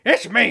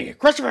It's me,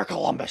 Christopher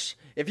Columbus.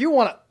 If you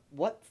want to...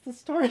 What's the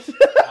story?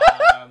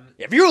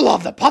 If you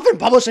love the Puffin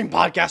Publishing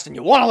Podcast and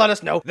you want to let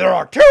us know, there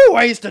are two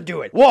ways to do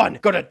it. One,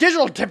 go to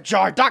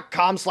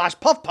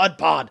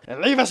digitaltipjar.com/puffpudpod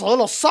and leave us a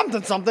little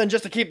something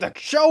just to keep the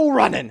show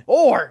running.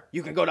 Or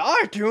you can go to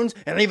iTunes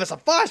and leave us a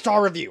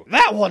 5-star review.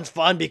 That one's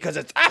fun because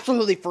it's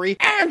absolutely free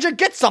and you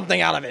get something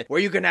out of it,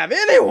 where you can have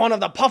any one of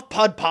the Puff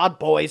Pud Pod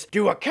boys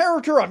do a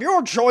character of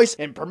your choice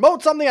and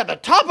promote something at the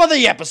top of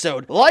the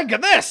episode,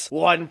 like this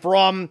one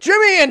from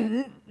Jimmy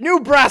in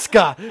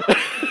Nebraska.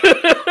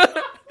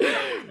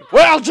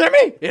 Well,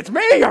 Jimmy, it's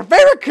me, your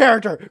favorite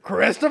character,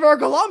 Christopher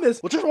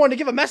Columbus. We just wanted to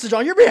give a message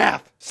on your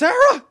behalf.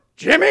 Sarah,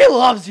 Jimmy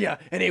loves you,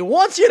 and he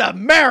wants you to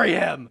marry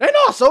him. And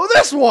also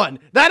this one,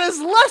 that is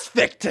less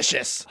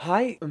fictitious.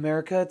 Hi,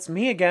 America, it's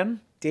me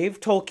again, Dave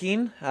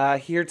Tolkien,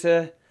 here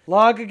to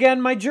log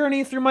again my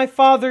journey through my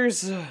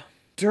father's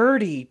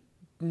dirty,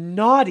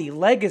 naughty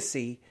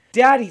legacy.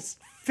 Daddy's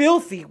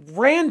filthy,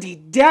 randy,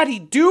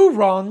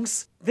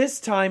 daddy-do-wrongs. This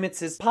time it's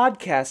his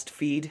podcast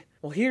feed.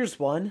 Well, here's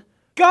one.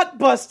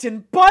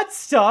 Gut-bustin' butt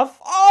stuff?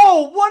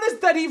 Oh, what does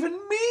that even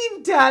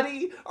mean,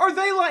 Daddy? Are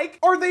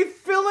they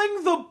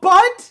filling the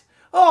butt?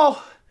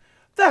 Oh,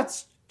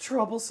 that's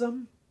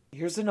troublesome.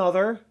 Here's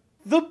another.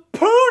 The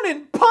Poon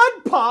and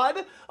Pud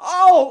Pod?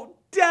 Oh,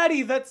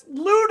 Daddy, that's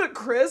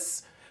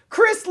ludicrous.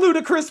 Chris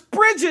Ludicrous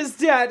Bridges,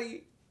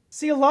 Daddy.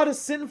 See, a lot of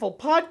sinful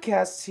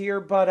podcasts here,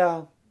 but,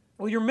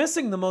 well, you're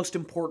missing the most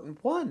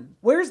important one.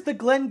 Where's the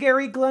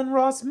Glengarry Glen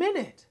Ross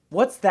Minute?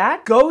 What's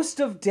that?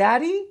 Ghost of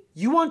Daddy?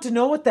 You want to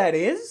know what that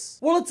is?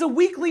 Well, it's a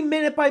weekly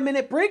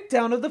minute-by-minute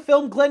breakdown of the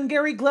film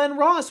Glengarry Glen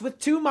Ross with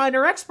two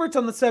minor experts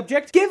on the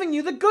subject giving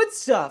you the good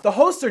stuff. The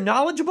hosts are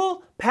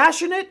knowledgeable,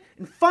 passionate,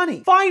 and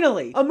funny.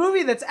 Finally, a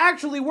movie that's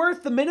actually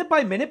worth the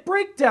minute-by-minute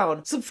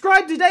breakdown.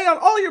 Subscribe today on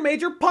all your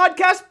major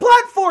podcast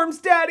platforms,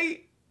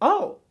 Daddy!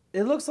 Oh,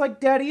 it looks like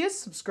Daddy is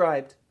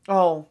subscribed.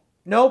 Oh,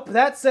 nope,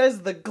 that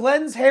says the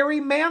Glen's Hairy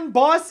Man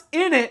Boss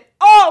in it.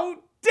 Oh,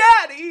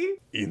 Daddy!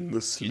 In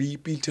the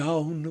sleepy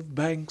town of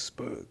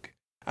Banksburg,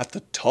 at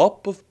the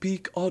top of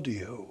peak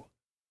audio,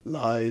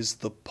 lies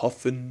the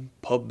Puffin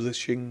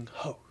Publishing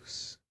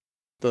House,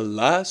 the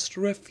last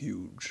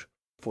refuge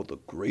for the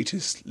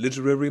greatest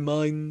literary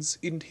minds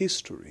in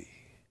history.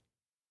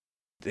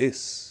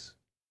 This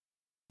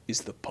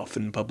is the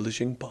Puffin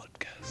Publishing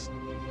Podcast.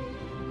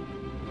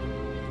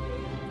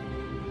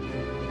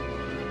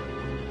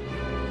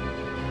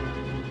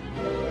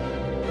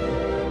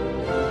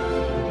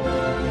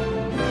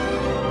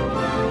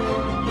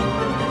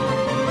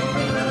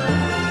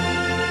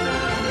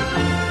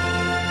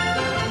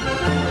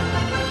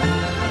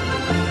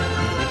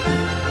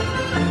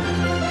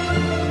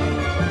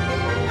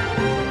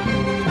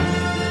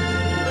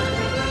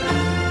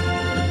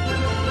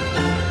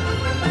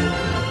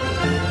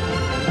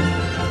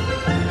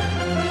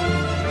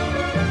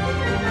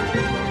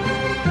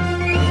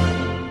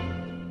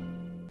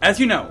 As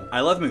you know,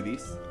 I love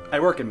movies, I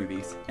work in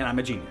movies, and I'm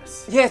a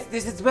genius. Yes,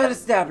 this is well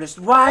established.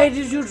 Why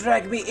did you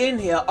drag me in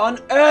here on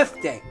Earth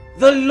Day?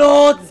 The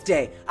Lord's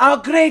Day, our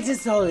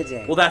greatest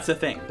holiday. Well, that's the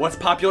thing. What's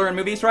popular in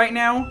movies right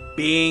now?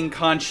 Being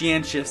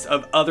conscientious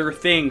of other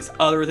things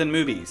other than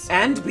movies.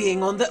 And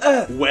being on the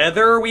Earth.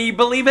 Whether we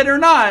believe it or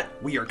not,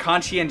 we are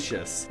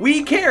conscientious.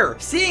 We care.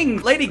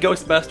 Seeing Lady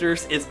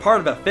Ghostbusters is part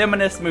of a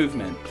feminist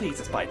movement. Please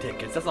just buy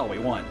tickets. That's all we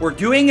want. We're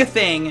doing a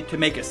thing to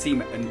make us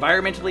seem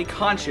environmentally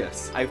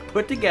conscious. I've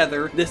put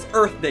together this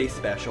Earth Day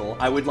special.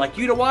 I would like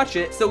you to watch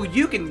it so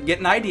you can get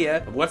an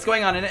idea of what's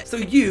going on in it, so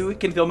you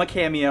can film a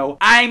cameo.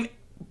 I'm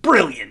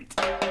brilliant.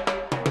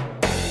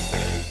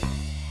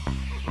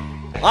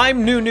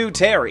 I'm Nunu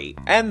Terry,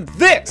 and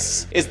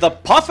this is the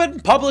Puffin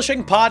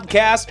Publishing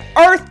Podcast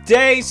Earth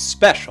Day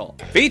Special,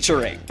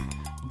 featuring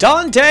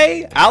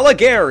Dante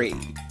Alighieri,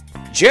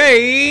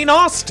 Jane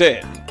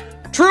Austen,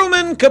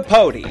 Truman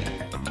Capote,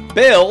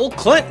 Bill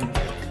Clinton,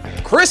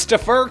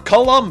 Christopher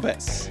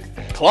Columbus,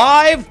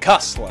 Clive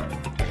Cussler,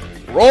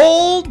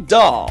 Roald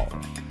Dahl,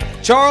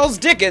 Charles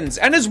Dickens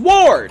and his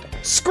ward,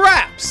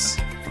 Scraps,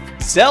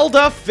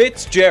 Zelda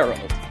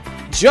Fitzgerald,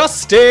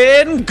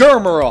 Justin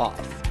Gurmaroff,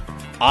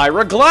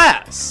 Ira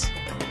Glass,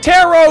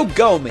 Taro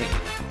Gomi,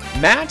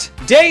 Matt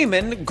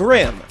Damon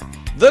Grimm,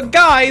 the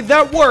guy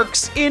that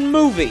works in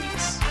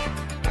movies,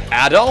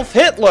 Adolf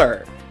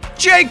Hitler,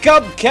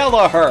 Jacob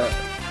Kelleher,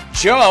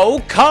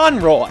 Joe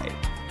Conroy,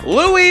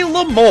 Louis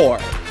L'Amour,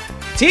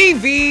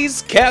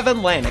 TV's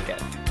Kevin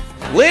Lanigan,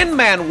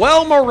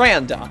 Lin-Manuel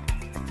Miranda,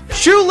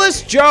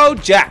 Shoeless Joe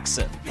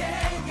Jackson,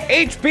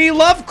 H.P.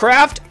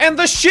 Lovecraft and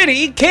the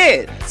Shitty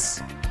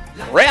Kids,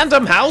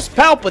 Random House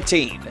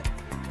Palpatine,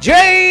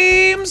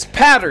 James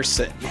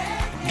Patterson,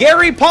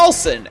 Gary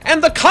Paulson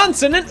and the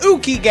Consonant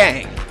Uki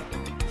Gang,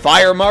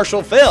 Fire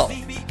Marshal Phil,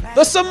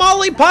 the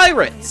Somali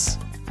Pirates,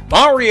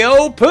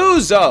 Mario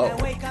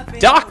Puzo,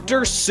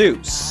 Dr.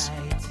 Seuss,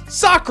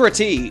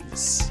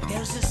 Socrates,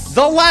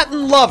 the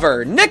Latin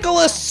Lover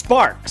Nicholas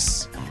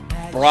Sparks,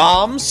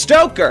 Bram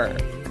Stoker,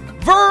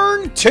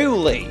 Vern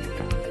Tooley,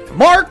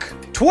 Mark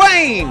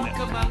Twain,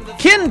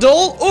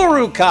 Kindle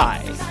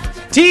Urukai,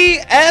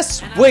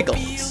 T.S.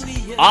 Wiggles,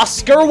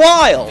 Oscar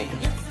Wilde,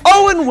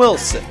 Owen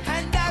Wilson,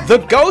 The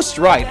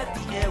Ghostwriter,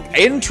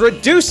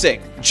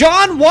 introducing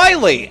John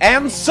Wiley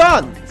and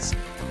Sons,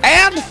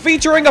 and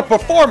featuring a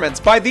performance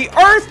by the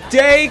Earth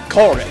Day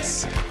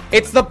Chorus.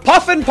 It's the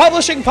Puffin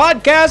Publishing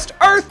Podcast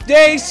Earth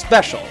Day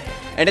Special,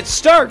 and it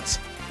starts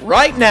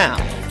right now.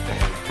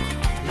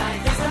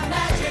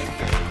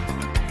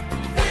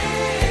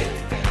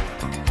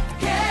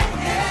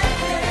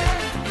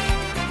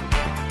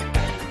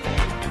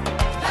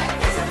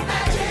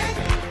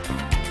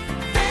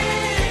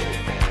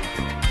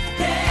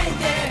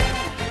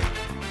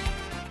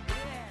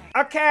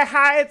 Okay,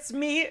 hi, it's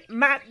me,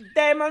 Matt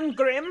Damon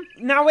Grimm.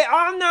 Now, we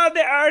all know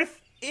the Earth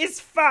is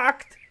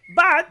fucked,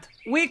 but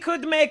we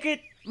could make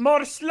it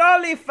more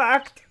slowly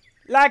fucked,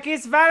 like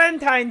it's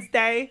Valentine's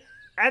Day,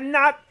 and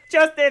not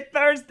just a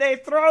Thursday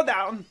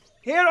throwdown.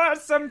 Here are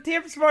some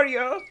tips for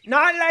you.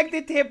 Not like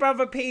the tip of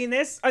a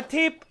penis, a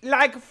tip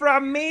like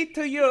from me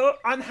to you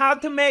on how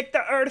to make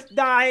the Earth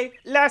die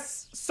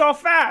less so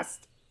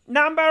fast.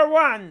 Number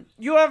 1,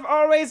 you have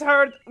always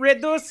heard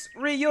reduce,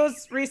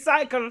 reuse,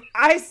 recycle.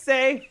 I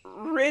say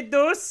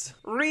reduce,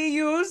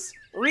 reuse,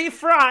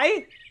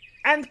 refry,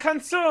 and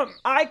consume.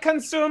 I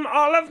consume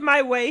all of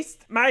my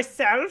waste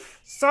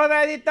myself so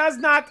that it does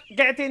not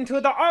get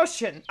into the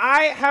ocean.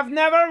 I have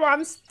never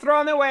once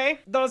thrown away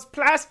those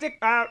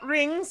plastic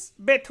rings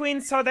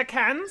between soda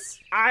cans.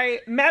 I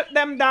melt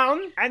them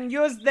down and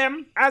use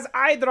them as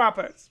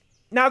eyedroppers.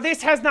 Now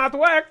this has not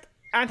worked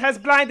and has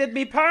blinded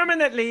me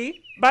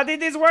permanently, but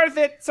it is worth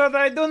it so that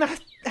I do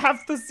not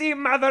have to see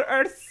Mother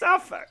Earth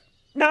suffer.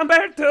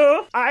 Number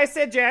 2, I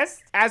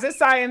suggest, as a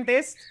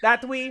scientist,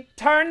 that we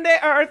turn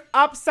the Earth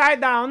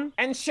upside down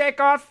and shake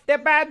off the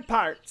bad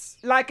parts,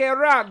 like a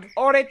rug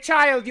or a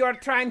child you are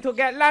trying to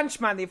get lunch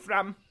money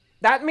from.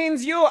 That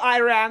means you,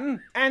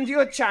 Iran, and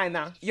you,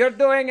 China. You're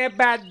doing a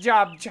bad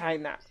job,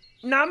 China.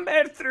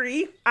 Number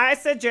 3, I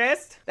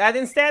suggest that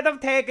instead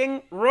of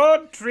taking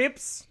road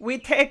trips, we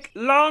take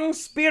long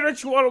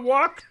spiritual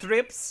walk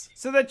trips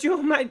so that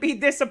you might be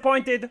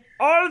disappointed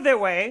all the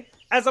way,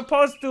 as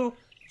opposed to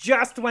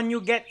just when you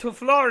get to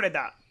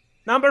Florida.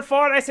 Number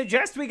 4, I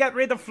suggest we get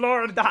rid of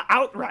Florida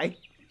outright.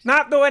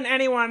 Not doing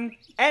anyone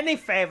any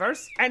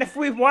favors, and if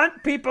we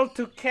want people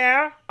to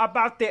care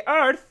about the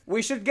Earth,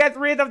 we should get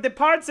rid of the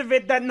parts of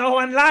it that no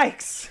one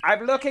likes.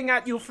 I'm looking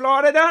at you,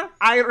 Florida,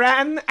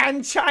 Iran,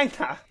 and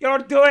China. You're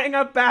doing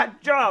a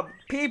bad job.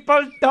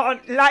 People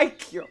don't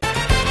like you.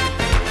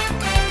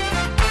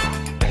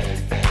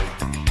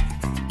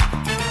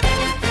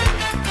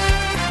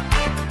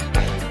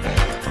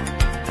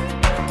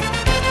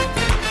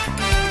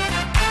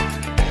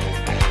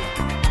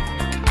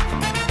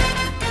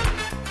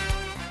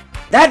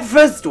 That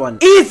first one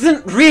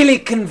isn't really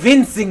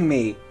convincing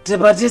me to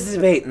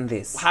participate in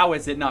this. How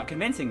is it not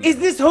convincing you? Is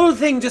this whole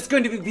thing just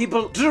going to be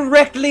people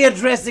directly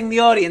addressing the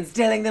audience,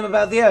 telling them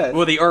about the Earth?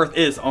 Well, the Earth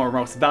is our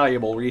most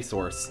valuable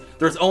resource.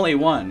 There's only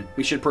one.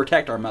 We should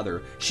protect our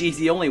mother. She's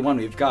the only one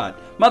we've got.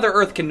 Mother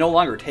Earth can no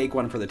longer take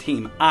one for the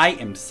team. I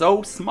am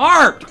so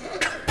smart!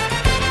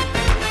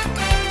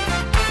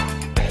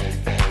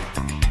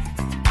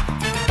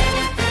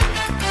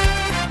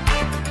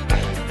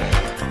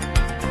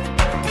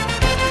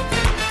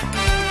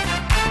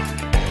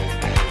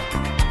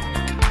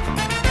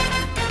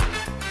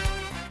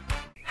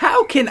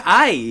 How can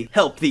I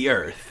help the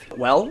Earth?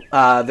 Well,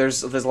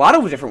 there's a lot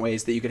of different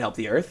ways that you can help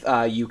the Earth.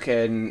 You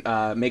can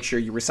make sure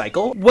you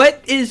recycle.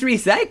 What is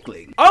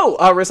recycling?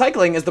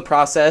 Recycling is the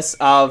process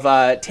of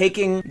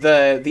taking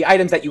the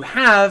items that you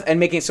have and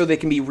making it so they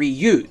can be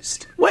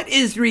reused. What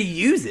is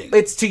reusing?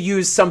 It's to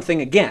use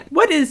something again.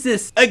 What is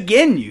this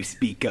again you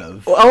speak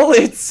of? Well,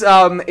 it's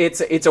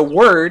a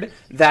word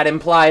that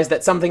implies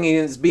that something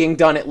is being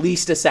done at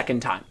least a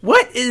second time.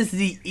 What is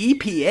the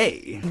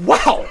EPA?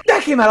 Wow,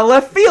 that came out of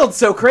left field,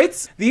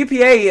 Socrates. The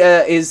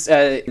EPA is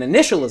an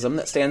initialism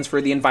that stands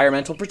for the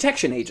Environmental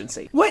Protection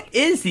Agency. What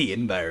is the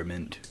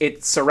environment?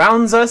 It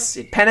surrounds us,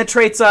 it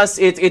penetrates us,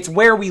 it's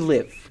where we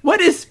live. What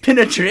is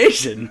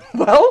penetration?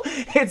 Well,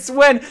 it's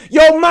when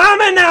your mom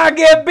and I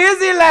get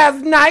busy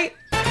last night.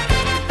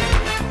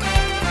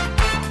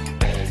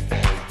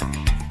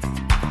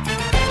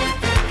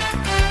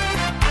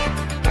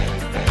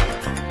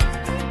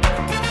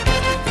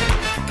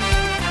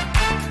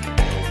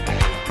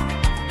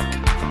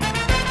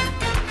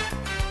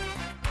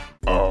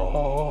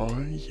 Oh,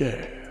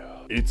 yeah.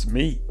 It's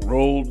me,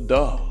 Roald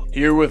Dahl,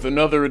 here with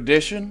another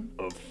edition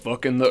of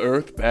Fucking the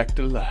Earth Back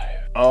to Life.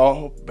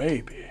 Oh,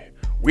 baby,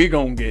 we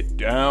gon' get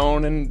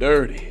down and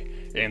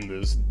dirty in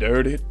this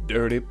dirty,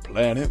 dirty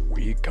planet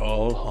we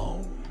call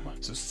home.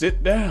 So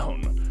sit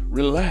down,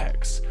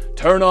 relax,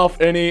 turn off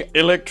any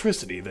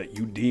electricity that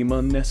you deem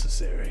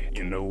unnecessary.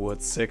 You know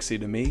what's sexy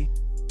to me?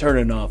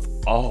 Turning off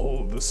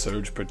all the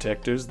surge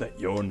protectors that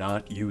you're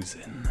not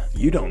using.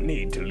 You don't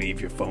need to leave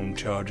your phone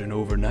charging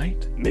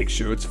overnight. Make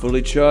sure it's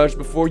fully charged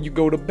before you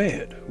go to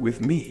bed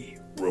with me,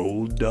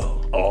 Roald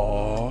Dahl.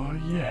 Oh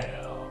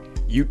yeah.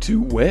 You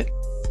too wet?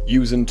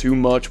 Using too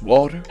much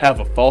water? Have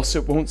a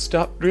faucet won't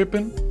stop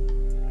dripping?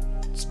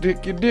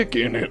 Stick your dick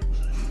in it.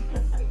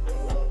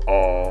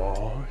 Oh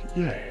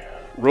Yeah.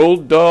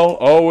 Roald Dahl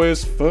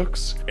always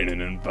fucks in an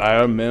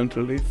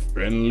environmentally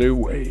friendly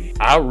way.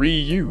 I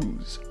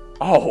reuse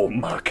all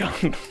my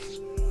condoms.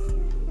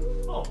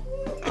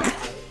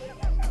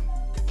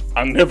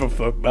 I never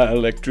fuck by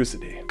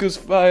electricity, 'cause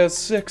fire's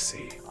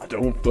sexy. I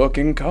don't fuck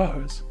in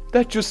cars.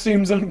 That just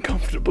seems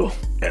uncomfortable.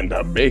 And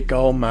I make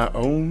all my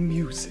own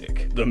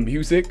music. The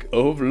music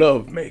of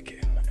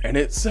lovemaking. And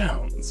it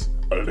sounds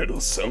a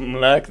little something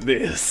like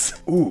this.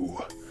 Ooh.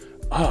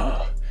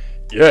 Ah.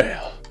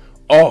 Yeah.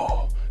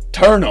 Oh.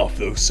 Turn off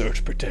those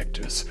surge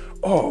protectors.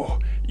 Oh.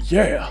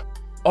 Yeah.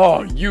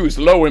 Oh. Use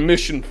low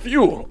emission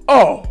fuel.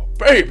 Oh.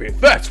 Baby,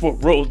 that's what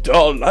Roald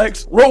Dahl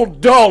likes. Roald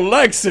Dahl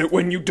likes it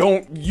when you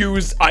don't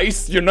use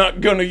ice you're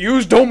not gonna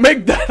use. Don't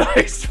make that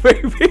ice,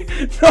 baby.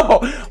 No,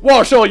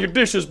 wash all your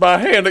dishes by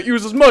hand. It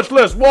uses much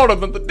less water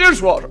than the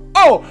dishwasher.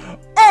 Oh,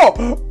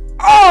 oh,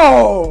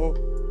 oh!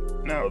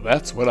 Now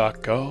that's what I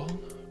call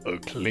a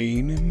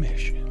clean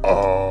emission.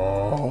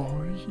 Oh,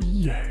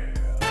 yeah.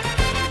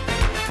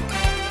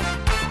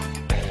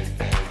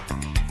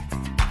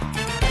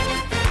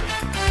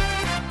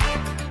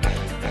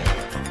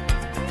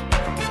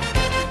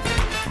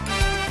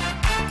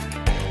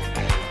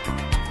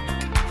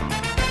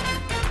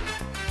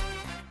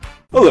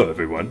 Hello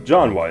everyone,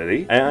 John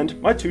Wiley, and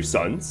my two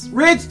sons.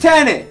 Rich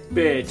Tenant!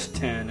 Bitch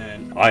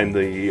tenant. I'm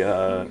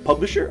the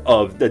publisher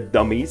of the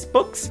Dummies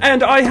books,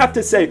 and I have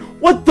to say,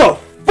 what the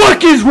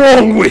fuck is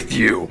wrong with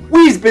you?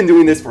 We've been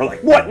doing this for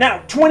like, what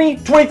now, 20,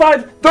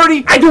 25,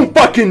 30? I don't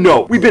fucking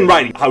know. We've been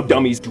writing how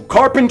dummies do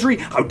carpentry,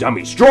 how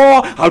dummies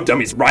draw, how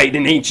dummies write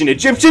in ancient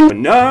Egyptian. But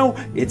now,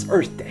 it's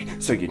Earth Day.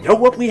 So you know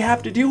what we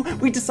have to do?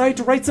 We decide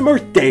to write some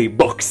Earth Day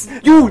books.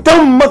 You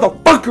dumb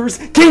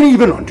motherfuckers can't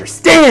even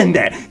understand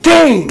that,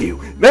 can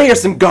you? They are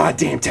some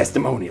goddamn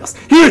testimonials.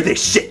 Hear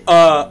this shit.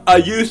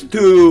 I used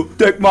to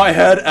stick my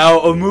head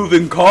out of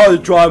moving car to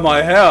dry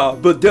my hair,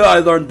 but then I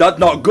learned that's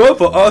not good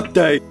for Earth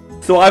Day.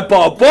 So I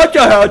bought a bunch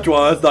of hair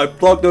dryers, I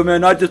plugged them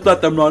in, I just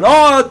let them run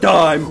all the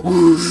time.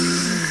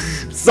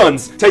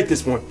 Sons, take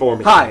this one for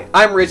me. Hi,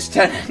 I'm Rich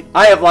Tennant.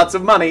 I have lots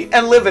of money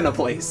and live in a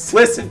place.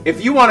 Listen,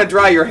 if you want to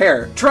dry your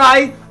hair,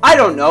 try, I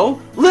don't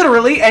know,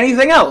 literally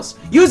anything else.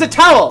 Use a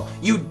towel,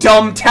 you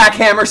dumb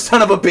tackhammer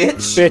son of a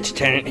bitch. Bitch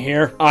Tenant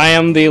here. I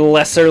am the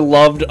lesser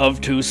loved of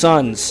two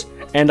sons,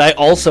 and I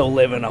also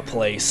live in a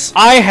place.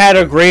 I had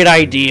a great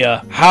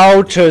idea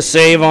how to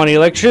save on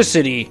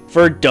electricity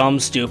for dumb,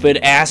 stupid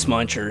ass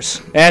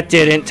munchers. That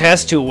didn't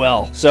test too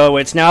well, so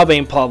it's now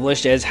being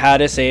published as How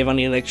to Save on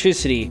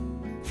Electricity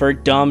for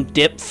Dumb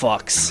Dip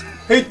Fucks.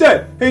 Hey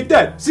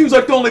Dad, seems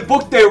like the only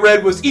book they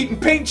read was Eating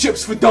Paint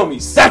Chips for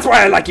Dummies. That's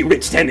why I like you,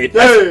 Rich Tenant.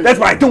 That's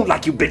why I don't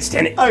like you, bitch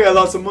Tenant. I got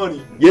lots of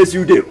money. Yes,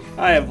 you do.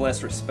 I have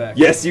less respect.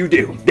 Yes, you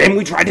do. Then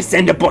we try to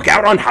send a book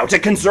out on how to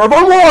conserve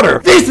our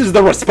water. This is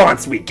the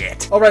response we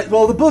get. Alright,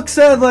 well, the book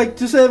said, like,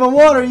 to save on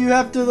water, you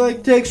have to,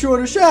 like, take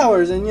shorter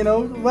showers and, you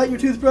know, wet your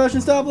toothbrush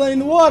and stop letting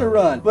the water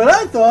run. But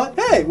I thought,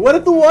 hey, what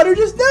if the water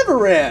just never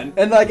ran?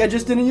 And, like, I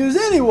just didn't use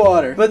any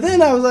water. But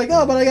then I was like,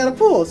 oh, but I got a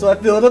pool. So I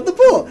filled up the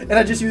pool. And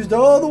I just used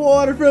all the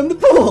water from the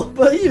pool.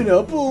 But, you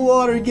know, pool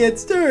water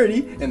gets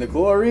dirty, and the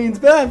chlorine's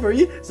bad for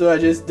you. So I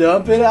just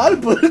dump it out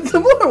and put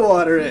some more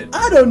water in.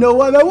 I don't know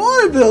why my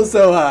water bill's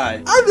so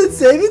high. I've been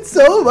saving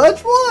so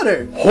much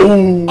water.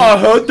 I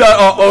heard that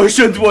our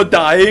oceans were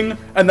dying,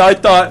 and I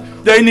thought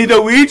they need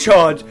a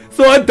recharge,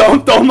 so I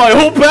dumped all my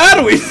old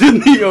batteries in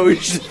the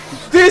ocean.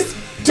 This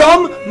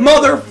dumb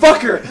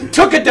motherfucker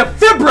took a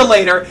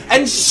defibrillator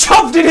and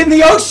shoved it in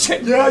the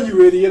ocean. Yeah,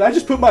 you idiot. I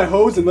just put my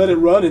hose and let it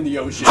run in the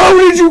ocean. How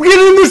did you get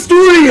in the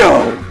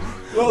studio?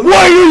 Well,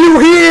 why are you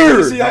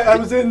here? See, I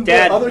was in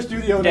Dad, the other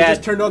studio and I Dad.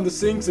 just turned on the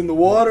sinks and the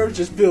water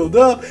just filled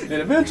up, and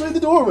eventually the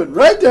door went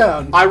right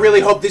down. I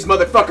really hope these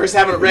motherfuckers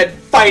haven't read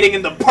Fighting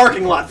in the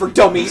Parking Lot for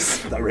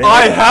Dummies.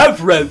 I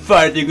have read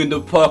Fighting in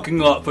the Parking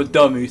Lot for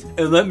Dummies,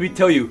 and let me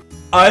tell you,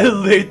 I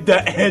laid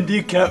that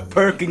handicap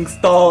parking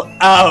stall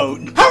out.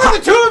 How are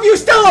the two of you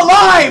still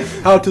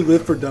alive? How to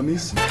Live for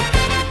Dummies.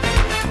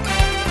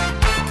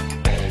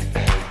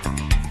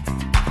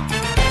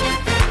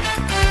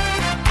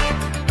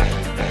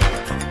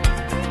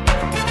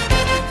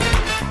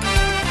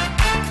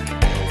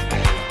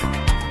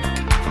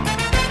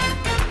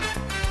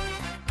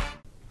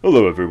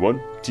 Hello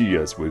everyone,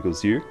 T.S.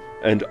 Wiggles here,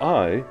 and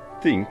I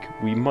think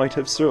we might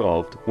have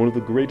solved one of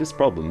the greatest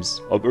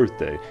problems of Earth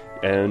Day,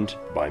 and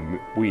by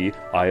we,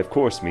 I of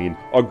course mean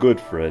our good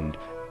friend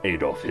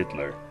Adolf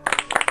Hitler.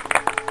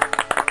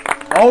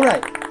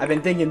 Alright, I've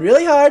been thinking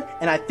really hard,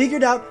 and I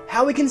figured out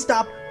how we can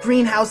stop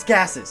greenhouse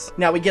gases.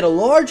 Now we get a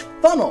large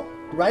funnel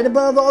right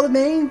above all the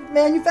main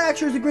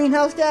manufacturers of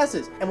greenhouse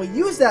gases, and we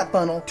use that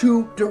funnel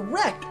to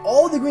direct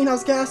all the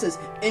greenhouse gases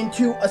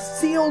into a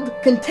sealed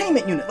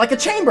containment unit, like a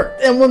chamber.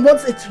 And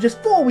once it's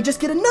just full, we just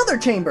get another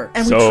chamber,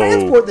 and we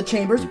transport the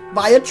chambers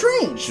via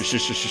train.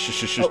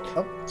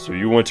 So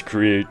you want to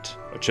create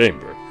a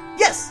chamber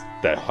Yes!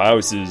 that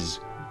houses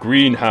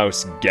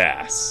greenhouse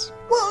gas.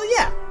 Well,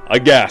 yeah. A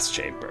gas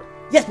chamber.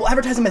 Yes, we'll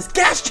advertise them as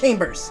gas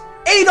chambers.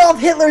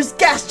 Adolf Hitler's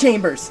gas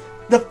chambers.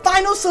 The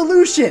final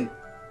solution.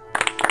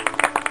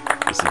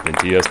 This has been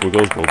TS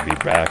Wiggles. We'll be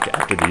back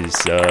after these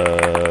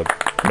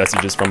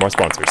messages from our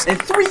sponsors. In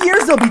 3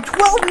 years, there'll be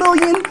 12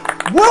 million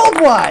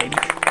worldwide.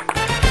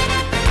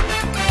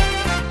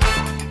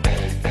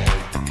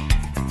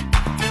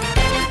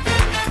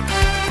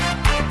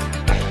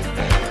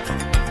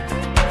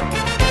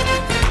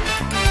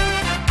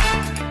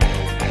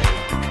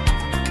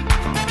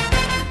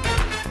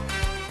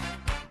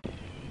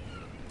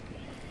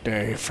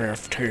 Day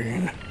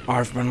 15.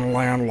 I've been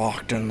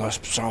landlocked in the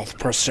South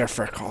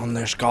Pacific on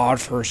this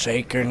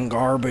godforsaken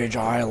garbage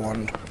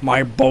island.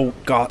 My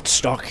boat got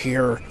stuck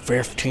here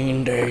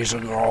 15 days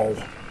ago.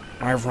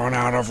 I've run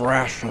out of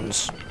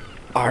rations.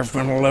 I've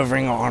been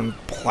living on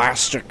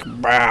plastic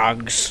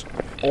bags,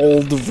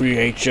 old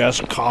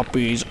VHS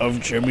copies of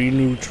Jimmy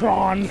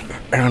Neutron,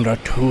 and a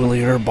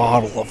 2-liter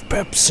bottle of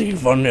Pepsi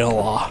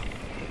Vanilla.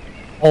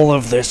 All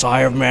of this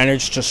I have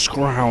managed to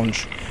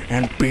scrounge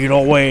and beat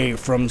away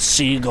from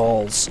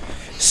seagulls,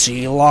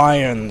 sea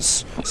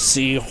lions,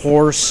 sea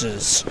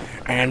horses,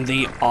 and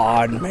the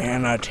odd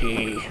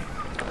manatee.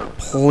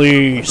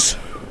 Please,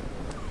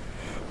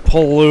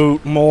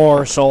 pollute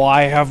more so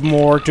I have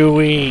more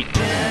to eat.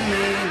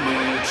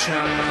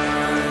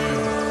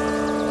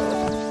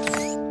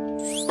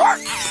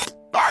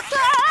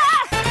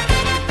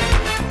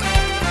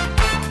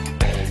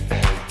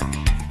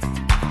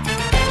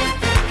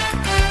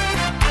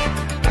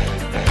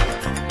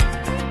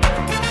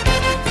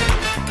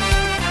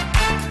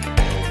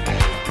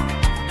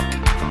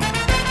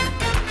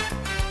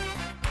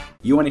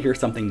 You want to hear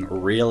something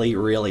really,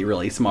 really,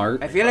 really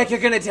smart? I feel like you're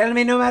gonna tell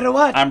me no matter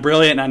what. I'm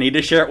brilliant and I need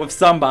to share it with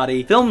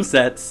somebody. Film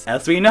sets,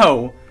 as we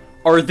know,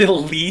 are the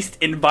least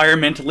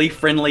environmentally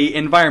friendly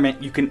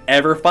environment you can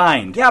ever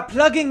find. Yeah,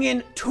 plugging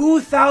in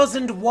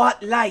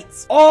 2,000-watt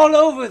lights all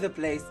over the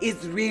place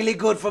is really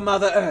good for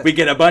Mother Earth. We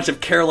get a bunch of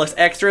careless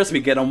extras, we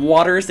get them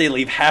waters, they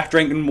leave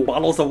half-drinking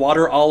bottles of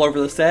water all over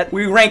the set.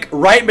 We rank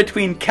right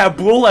between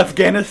Kabul,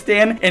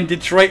 Afghanistan, and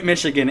Detroit,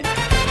 Michigan.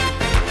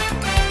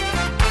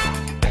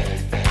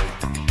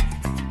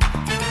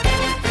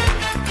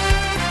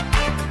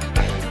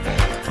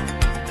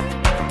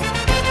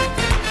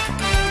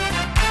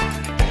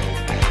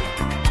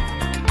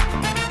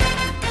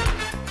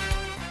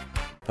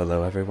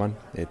 Hello, everyone.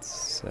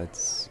 It's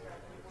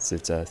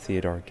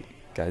Theodore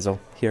Geisel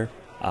here.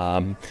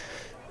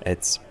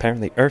 It's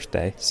apparently Earth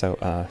Day, so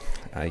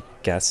I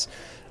guess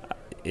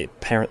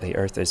apparently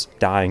Earth is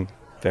dying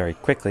very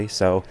quickly.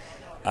 So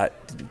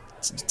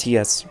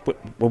T.S.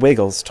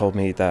 Wiggles told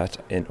me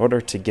that in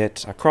order to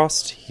get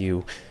across to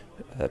you,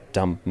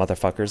 dumb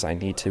motherfuckers, I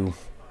need to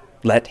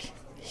let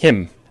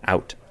him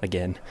out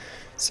again.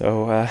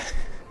 So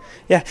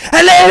yeah.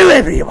 Hello,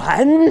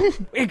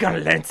 everyone! We're gonna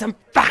learn some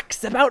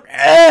facts about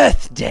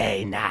Earth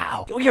Day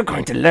now. We're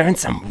going to learn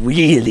some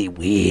really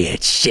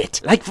weird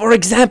shit. Like, for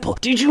example,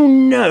 did you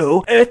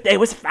know Earth Day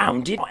was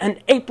founded on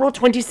April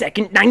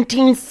 22nd,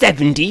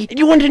 1970? And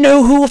you want to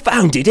know who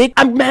founded it?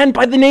 A man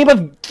by the name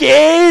of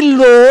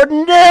Gaylord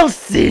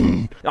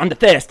Nelson. On the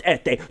first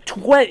Earth Day,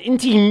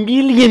 20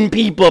 million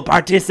people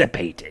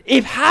participated.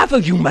 If half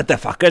of you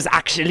motherfuckers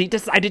actually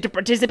decided to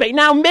participate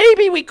now,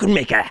 maybe we could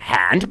make a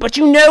hand, but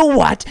you know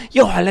what?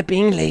 You all are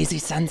being lazy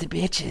sons of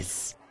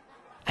bitches.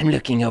 I'm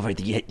looking over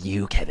at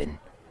you, Kevin.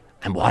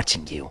 I'm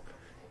watching you.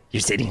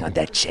 You're sitting on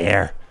that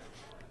chair,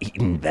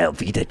 eating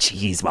Velveeta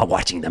cheese while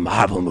watching the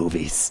Marvel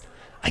movies.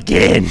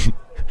 Again.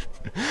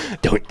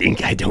 Don't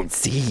think I don't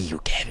see you,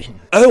 Kevin.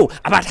 Oh,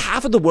 about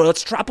half of the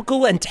world's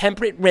tropical and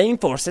temperate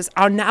rainforests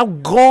are now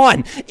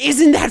gone.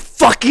 Isn't that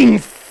fucking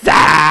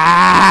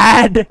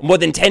sad? More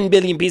than 10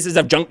 billion pieces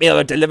of junk mail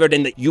are delivered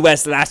in the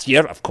U.S. last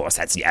year. Of course,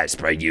 that's as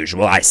per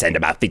usual. I send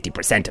about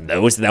 50% of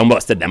those, though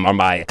most of them are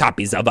my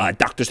copies of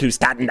Dr. Seuss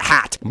Cat in the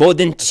Hat. More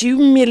than 2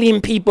 million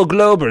people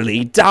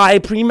globally die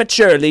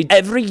prematurely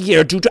every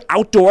year due to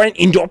outdoor and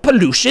indoor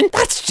pollution.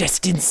 That's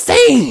just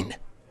insane.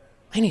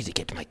 I need to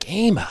get my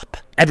game up.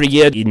 Every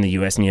year in the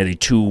US, nearly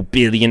 2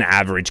 billion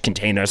average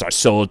containers are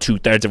sold,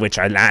 2/3 of which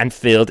are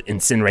landfilled,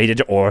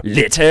 incinerated, or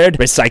littered.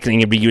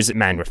 Recycling and reuse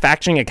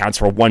manufacturing accounts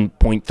for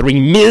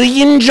 1.3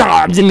 million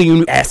jobs in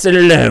the US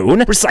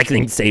alone.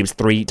 Recycling saves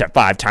 3 to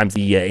 5 times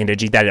the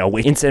energy that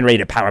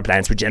incinerated power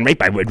plants would generate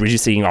by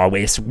reducing our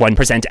waste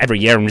 1% every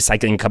year, and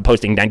recycling and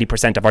composting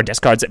 90% of our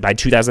discards. By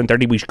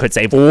 2030, we could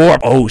save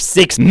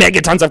 406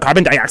 megatons of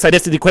carbon dioxide.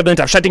 This is the equivalent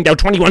of shutting down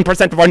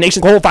 21% of our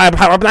nation's coal-fired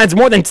power plants,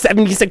 more than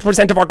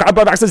 76% of our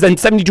cardboard boxes, and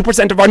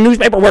 72% of our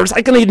newspaper were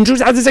recycled in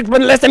 2006,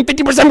 but less than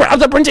 50% were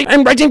out of printing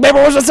and writing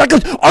paper was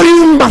recycled. Are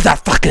you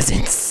motherfuckers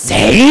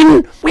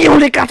insane? We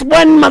only got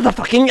one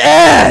motherfucking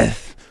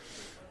Earth!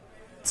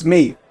 It's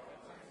me.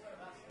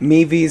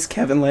 Me vs.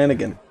 Kevin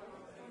Lanigan.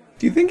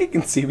 Do you think you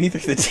can see me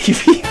through the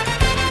TV?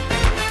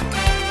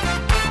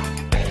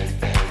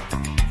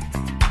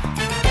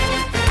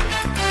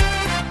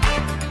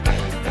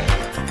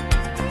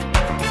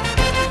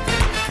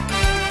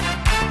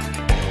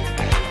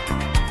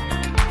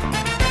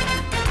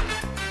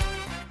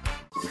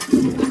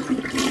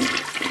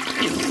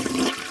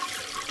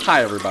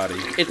 Hi everybody,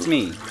 it's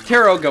me,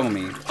 Taro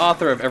Gomi,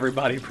 author of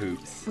Everybody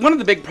Poops. One of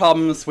the big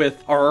problems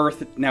with our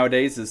Earth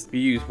nowadays is we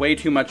use way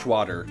too much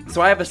water, so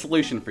I have a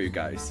solution for you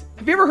guys.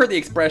 Have you ever heard the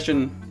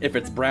expression, if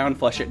it's brown,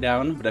 flush it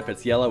down, but if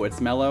it's yellow,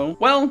 it's mellow?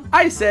 Well,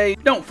 I say,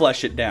 don't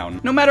flush it down,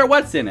 no matter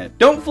what's in it.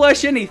 Don't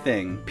flush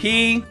anything.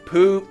 Pee,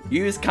 poop,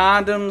 use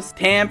condoms,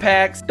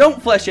 Tampax,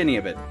 don't flush any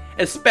of it.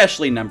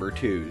 Especially number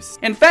 2s.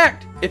 In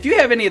fact, if you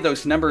have any of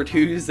those number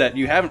 2s that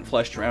you haven't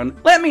flushed around,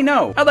 let me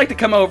know. I'd like to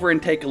come over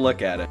and take a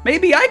look at it.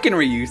 Maybe I can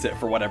reuse it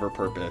for whatever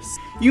purpose.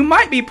 You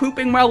might be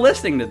pooping while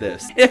listening to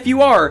this. If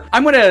you are,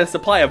 I'm going to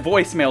supply a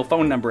voicemail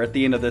phone number at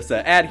the end of this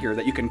ad here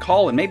that you can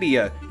call, and maybe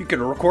you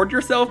can record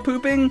yourself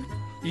pooping.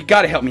 You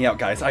gotta help me out,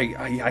 guys.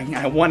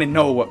 I want to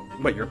know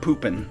what you're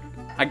pooping.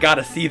 I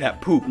gotta see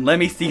that poop. Let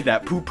me see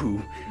that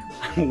poo-poo.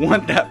 I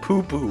want that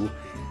poo-poo.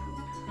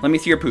 Let me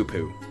see your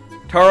poo-poo.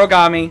 Taro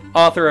Gomi,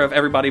 author of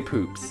Everybody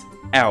Poops.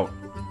 Out.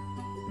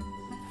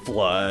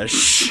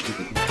 Flush.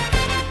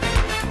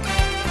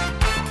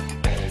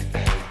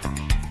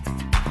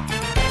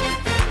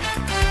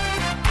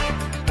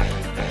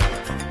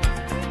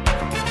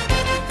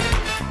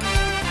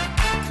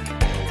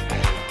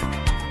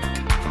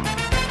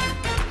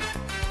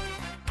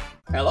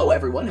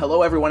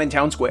 Hello everyone in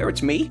Town Square,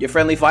 it's me, your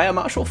friendly Fire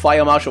Marshal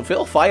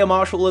Phil, Fire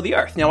Marshal of the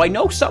Earth. Now I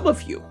know some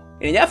of you,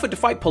 in an effort to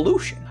fight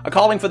pollution, are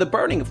calling for the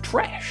burning of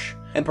trash,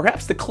 and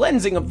perhaps the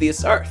cleansing of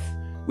this earth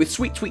with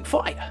sweet, sweet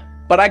fire.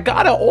 But I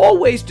gotta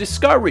always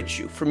discourage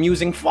you from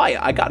using fire.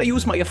 I gotta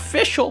use my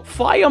official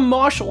Fire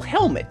Marshal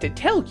helmet to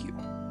tell you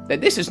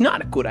that this is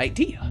not a good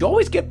idea. You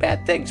always get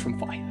bad things from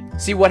fire.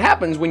 See, what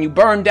happens when you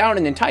burn down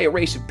an entire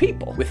race of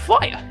people with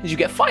fire is you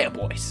get fire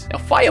boys. Now,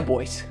 fire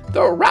boys,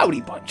 they're a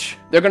rowdy bunch.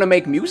 They're gonna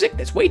make music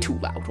that's way too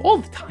loud all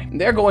the time.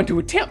 They're going to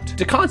attempt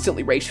to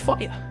constantly raise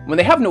fire. When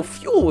they have no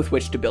fuel with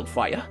which to build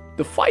fire,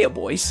 the fire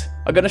boys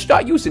are gonna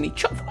start using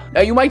each other.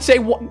 Now, you might say,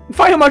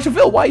 Fire Marshal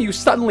Phil, why are you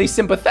suddenly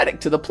sympathetic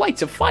to the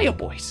plights of fire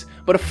boys?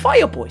 But a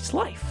fire boy's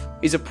life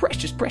is a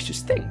precious,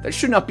 precious thing that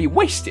should not be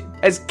wasted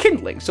as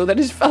kindling so that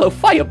his fellow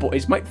fire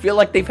boys might feel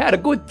like they've had a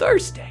good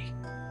Thursday.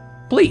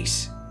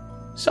 Please,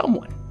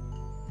 someone,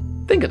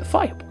 think of the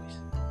fire boys.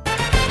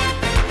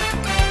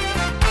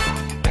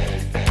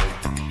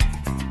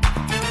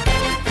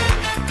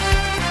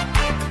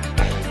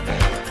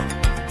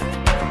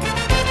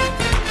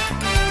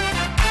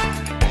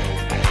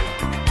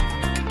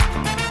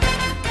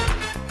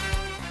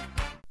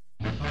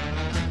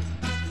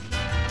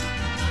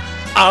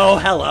 Oh,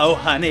 hello,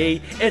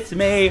 honey. It's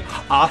me,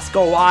 Oscar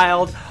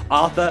Wilde,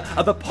 author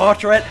of The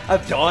Portrait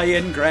of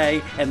Dorian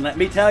Gray. And let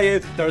me tell you,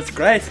 there's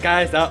gray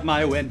skies out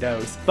my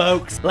windows.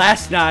 Folks,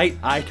 last night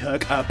I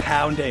took a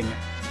pounding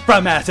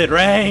from acid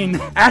rain.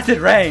 Acid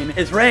rain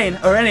is rain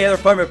or any other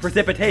form of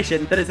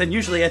precipitation that is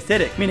unusually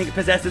acidic, meaning it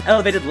possesses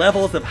elevated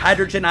levels of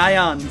hydrogen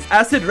ions.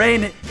 Acid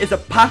rain is a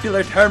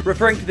popular term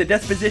referring to the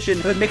disposition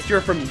of a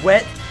mixture from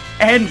wet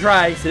and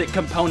dry acidic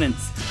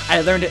components.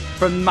 I learned it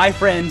from my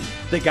friend,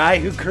 the guy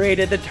who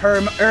created the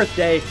term Earth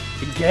Day,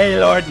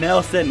 Gaylord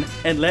Nelson.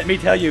 And let me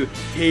tell you,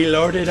 he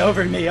lorded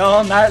over me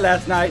all night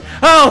last night.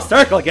 Oh,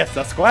 circle gets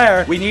the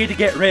square. We need to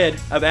get rid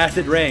of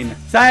acid rain.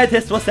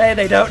 Scientists will say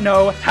they don't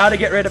know how to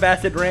get rid of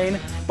acid rain,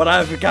 but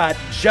I've got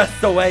just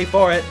the way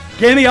for it.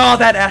 Give me all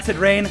that acid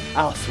rain.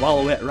 I'll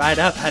swallow it right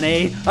up,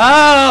 honey.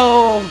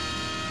 Oh!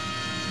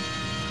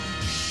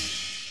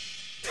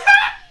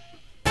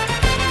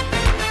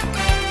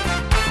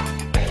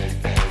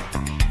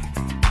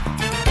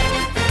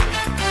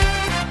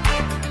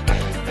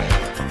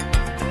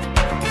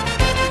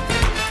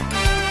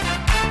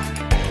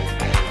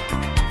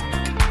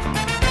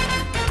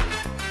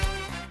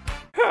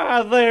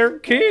 Hi there,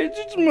 kids,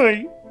 it's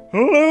me,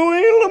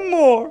 Louis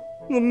L'Amour,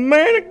 the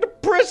manic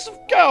depressive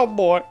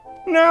cowboy.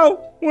 Now,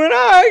 when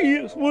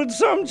I would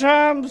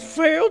sometimes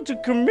fail to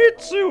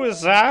commit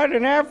suicide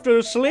and have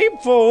to sleep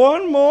for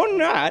one more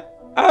night,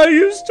 I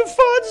used to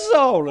find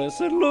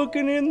solace in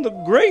looking in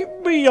the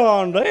great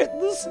beyond at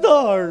the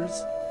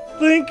stars,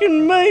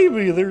 thinking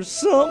maybe there's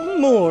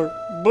something more.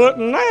 But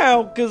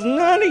now, 'cause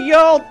none of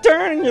y'all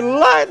turning your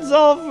lights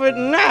off at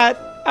night,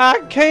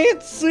 I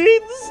can't see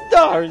the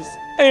stars.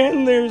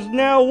 And there's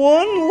now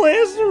one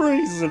less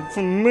reason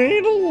for me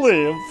to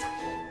live.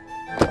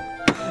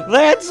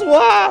 That's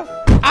why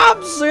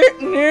I'm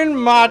sitting in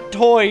my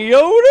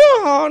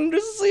Toyota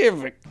Honda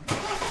Civic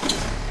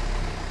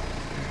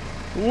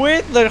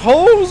with the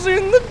hose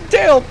in the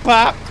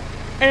tailpipe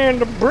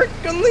and a brick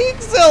on the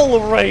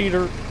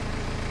accelerator.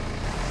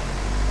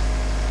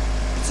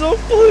 So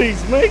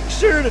please make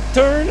sure to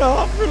turn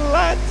off your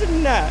lights at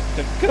night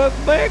to cut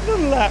back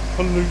on light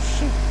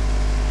pollution.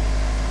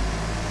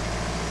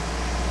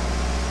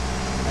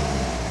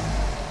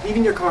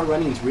 Leaving your car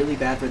running is really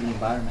bad for the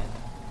environment.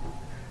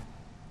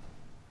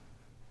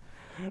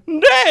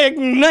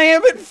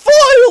 Dagnabbit,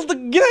 foiled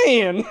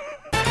again!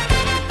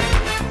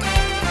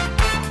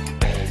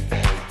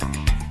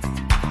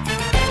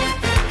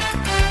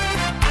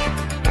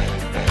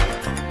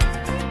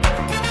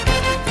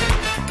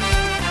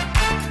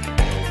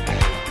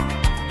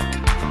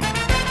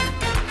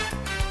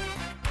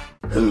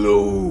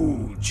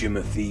 Hello,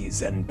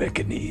 Jimothys and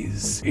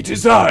Beckonese. It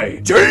is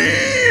I,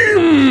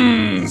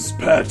 James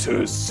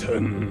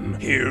Patterson,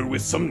 here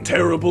with some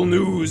terrible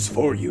news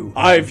for you.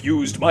 I've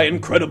used my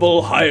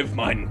incredible hive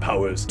mind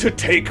powers to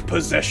take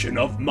possession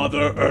of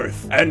Mother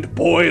Earth, and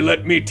boy,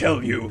 let me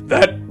tell you,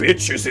 that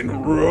bitch is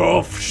in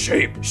rough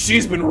shape.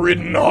 She's been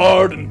ridden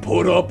hard and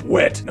put up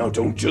wet. Now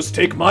don't just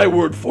take my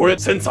word for it,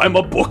 since I'm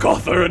a book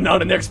author and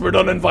not an expert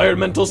on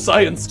environmental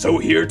science. So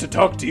here to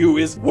talk to you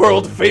is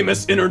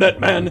world-famous internet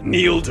man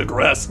Neil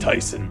deGrasse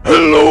Tyson.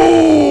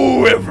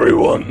 Hello,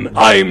 everyone.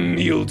 I'm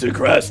Neil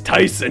deGrasse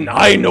Tyson.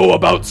 I know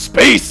about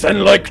space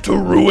and like to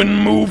ruin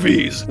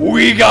movies.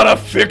 We gotta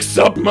fix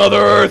up Mother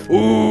Earth.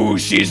 Ooh,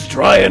 she's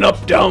drying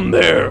up down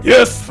there.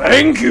 Yes,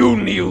 thank you,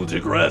 Neil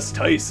deGrasse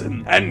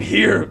Tyson. And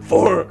here,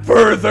 for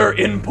further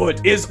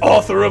input, is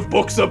author of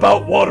books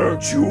about water,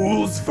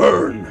 Jules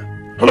Verne.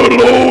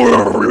 Hello,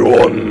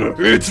 everyone.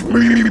 It's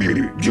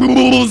me,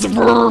 Jules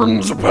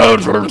Verne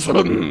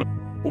Patterson.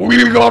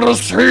 We gotta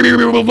save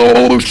the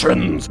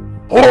oceans.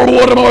 Or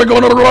what am I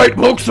gonna write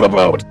books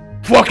about?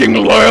 Fucking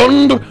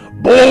land?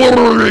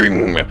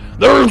 Boring.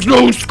 There's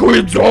no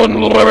squids on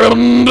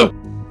land.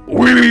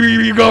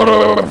 We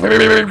gotta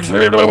fix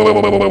it.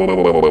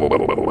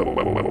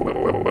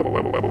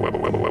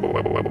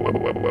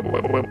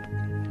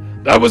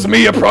 That was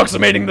me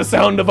approximating the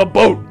sound of a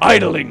boat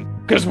idling,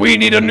 because we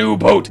need a new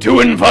boat to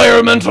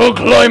environmental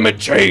climate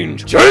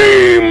change.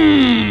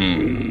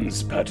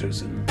 James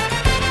Patterson.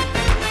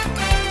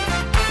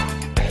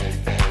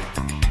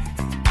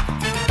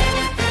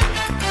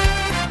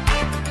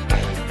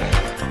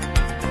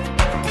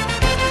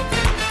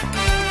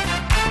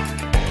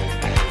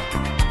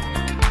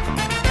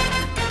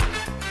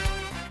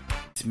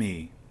 It's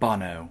me,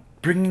 Bono.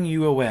 Bringing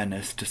you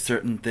awareness to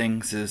certain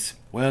things is,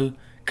 well,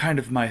 kind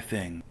of my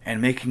thing. And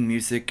making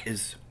music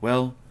is,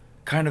 well,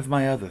 kind of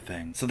my other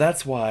thing. So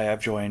that's why I've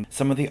joined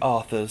some of the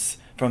authors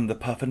from the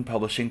Puffin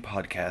Publishing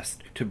podcast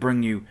to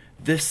bring you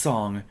this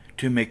song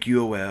to make you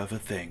aware of a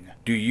thing.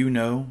 Do you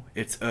know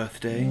it's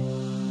Earth Day?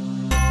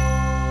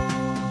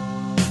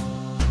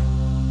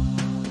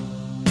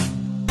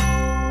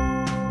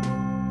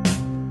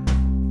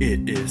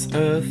 It is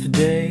Earth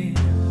Day.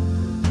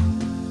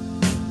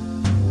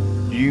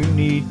 You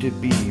need to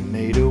be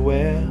made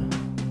aware.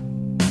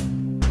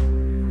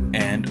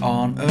 And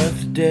on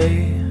Earth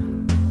Day,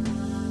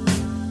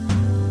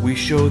 we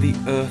show the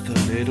Earth a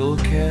little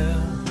care.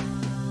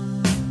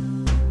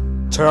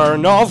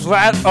 Turn off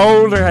that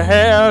old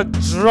hair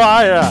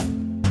dryer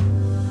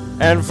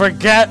and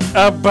forget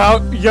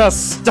about your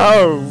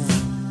stove.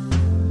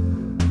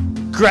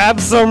 Grab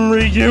some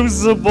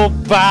reusable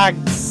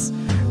bags.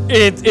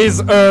 It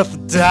is Earth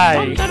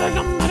Day.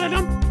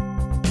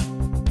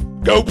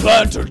 Go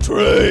plant a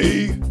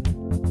tree.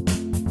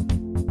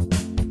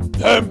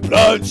 And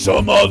plant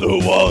some other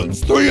ones.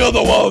 3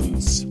 other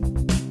ones.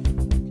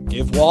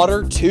 Give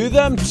water to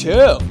them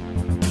too.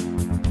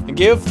 And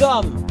give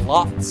them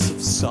lots of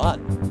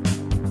sun.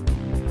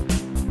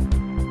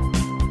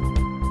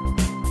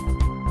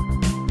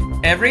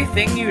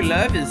 Everything you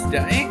love is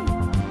dying?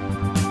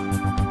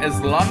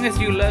 As long as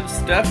you love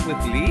stuff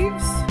with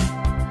leaves?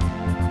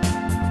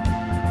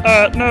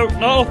 No,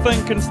 not all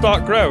thing can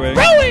start growing.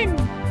 Growing!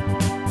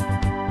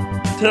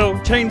 Till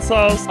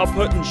chainsaws are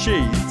put in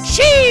sheaths.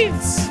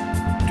 Sheaths!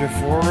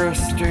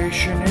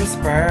 Deforestation is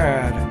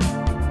bad.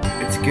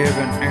 It's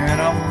giving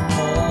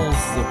animals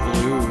the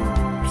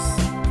blues.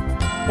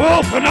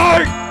 Well,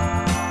 tonight,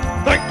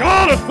 thank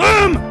God it's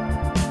them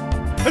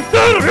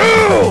instead of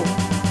you!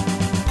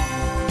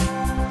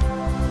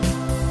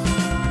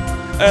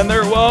 And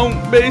there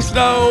won't be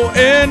snow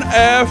in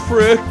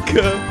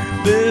Africa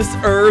this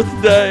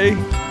Earth Day.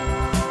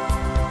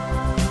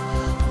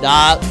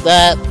 Not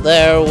that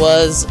there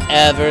was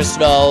ever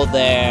snow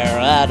there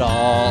at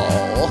all.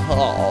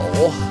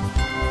 Oh.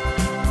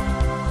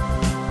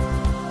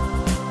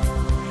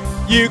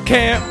 You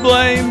can't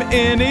blame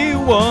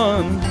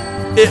anyone.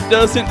 It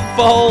doesn't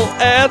fall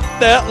at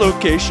that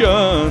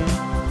location.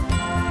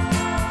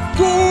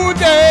 Do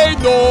they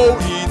know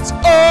it's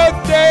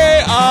Earth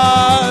Day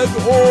at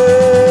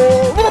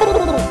home?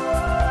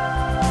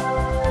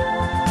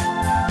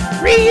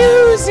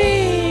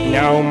 Reusing!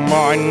 No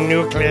more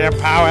nuclear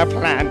power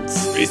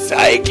plants.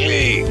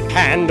 Recycling!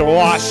 Hand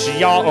wash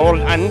your old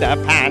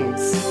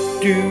underpants.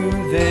 Do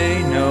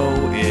they know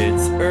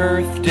it's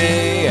Earth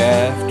Day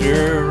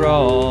after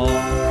all?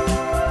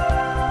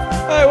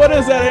 Hey, what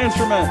is that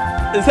instrument?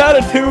 Is that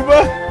a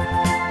tuba?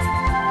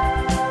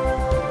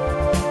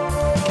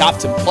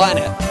 Captain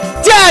Planet.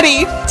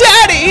 Daddy!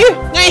 Daddy!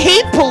 I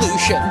hate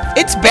pollution.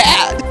 It's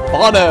bad.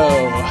 Bono.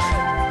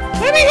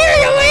 Let me hear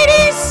you,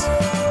 ladies!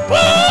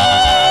 Pollution's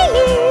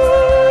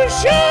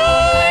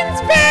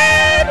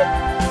bad!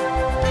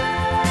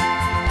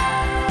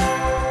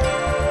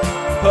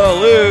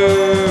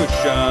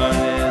 Pollution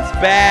is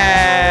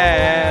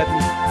bad.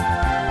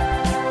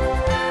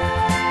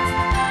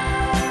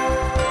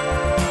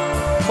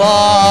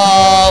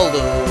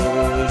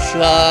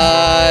 Pollution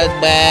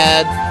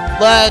bad.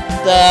 Let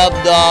them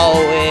know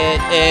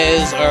it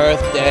is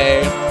Earth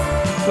Day.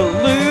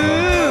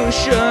 Pollution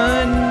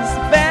pollution's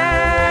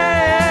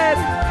bad.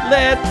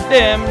 Let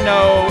them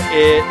know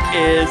it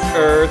is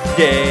Earth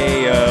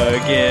Day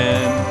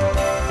again.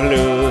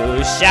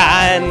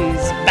 Pollution's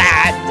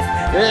bad.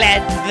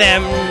 Let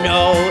them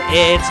know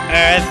it's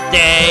Earth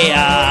Day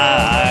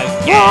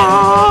again.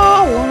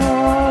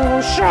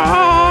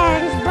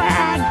 Pollution's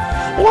bad.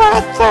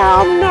 Let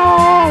them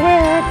know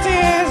it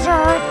is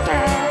Earth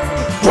Day.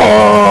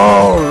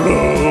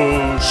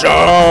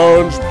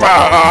 Pollution's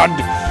bad.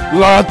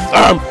 Let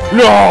them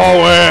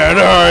know it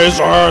is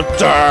Earth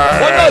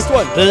Day. One last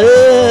one.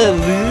 Pollution's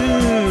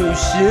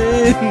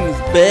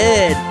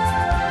bad.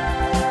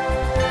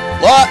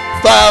 Let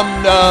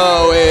them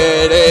know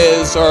it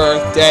is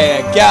Earth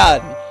Day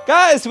again.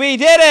 Guys, we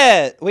did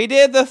it! We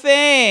did the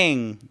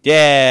thing!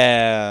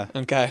 Yeah.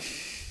 Okay.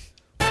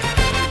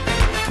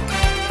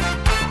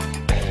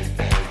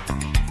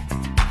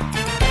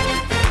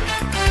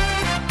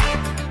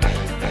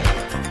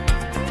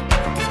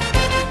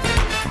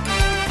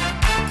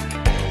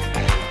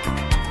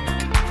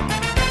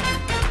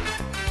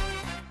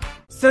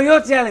 So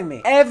you're telling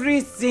me every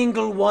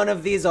single one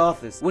of these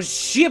authors was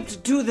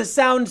shipped to the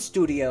sound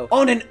studio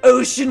on an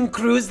ocean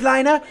cruise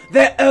liner?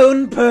 Their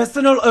own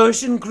personal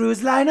ocean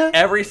cruise liner?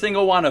 Every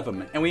single one of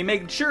them. And we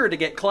made sure to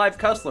get Clive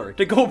Cussler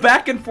to go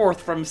back and forth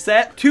from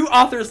set to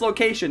author's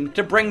location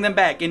to bring them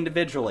back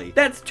individually.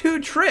 That's 2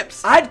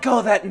 trips. I'd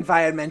call that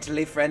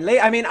environmentally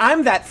friendly. I mean,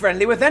 I'm that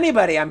friendly with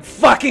anybody I'm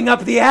fucking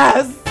up the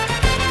ass.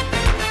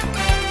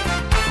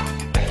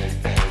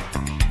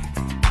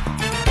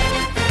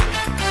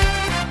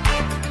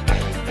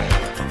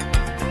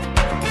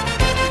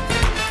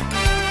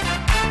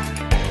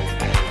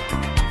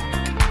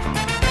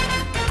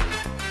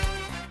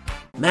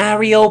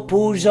 Mario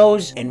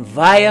Puzo's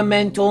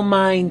environmental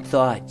mind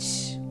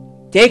thoughts.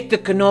 Take the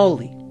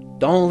cannoli.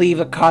 Don't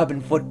leave a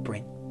carbon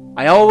footprint.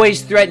 I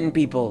always threaten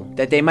people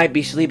that they might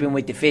be sleeping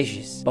with the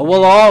fishes, but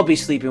we'll all be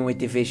sleeping with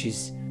the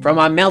fishes. From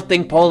our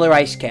melting polar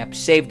ice caps,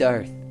 save the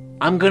Earth.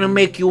 I'm gonna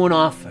make you an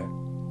offer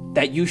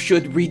that you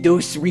should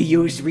reduce,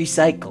 reuse,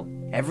 recycle.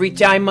 Every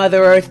time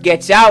Mother Earth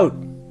gets out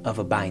of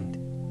a bind,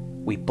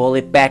 we pull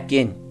it back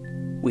in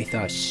with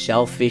our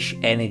selfish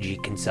energy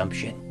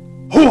consumption.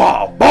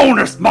 Hooah!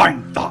 Bonus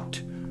mind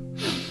thought!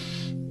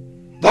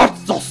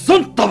 That's the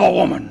scent of a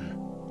woman!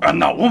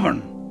 And that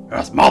woman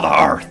is Mother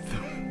Earth!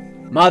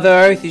 Mother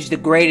Earth is the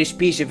greatest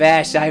piece of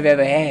ass I've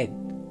ever had.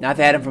 And I've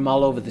had them from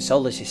all over the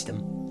solar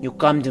system. You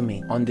come to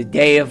me on the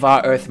day of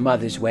our Earth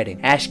Mother's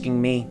wedding,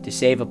 asking me to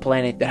save a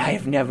planet that I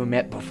have never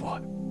met before.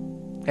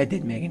 That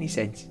didn't make any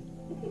sense.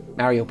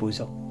 Mario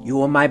Puzo, you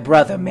were my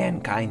brother,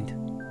 mankind.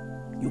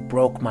 You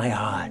broke my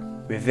heart.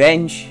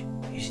 Revenge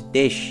is a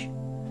dish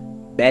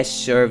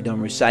best served on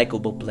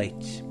recyclable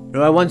plates.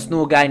 I once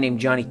knew a guy named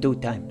Johnny 2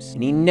 Times,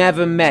 and he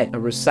never met a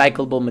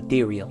recyclable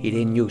material he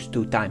didn't use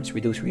 2 times.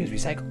 Reduce, reuse,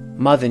 recycle.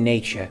 Mother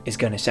Nature is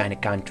gonna sign a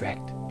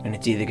contract, and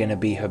it's either gonna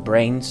be her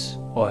brains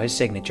or her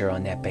signature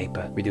on that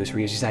paper. Reduce,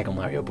 reuse, recycle,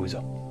 Mario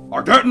Puzo.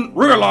 I didn't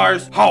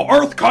realize how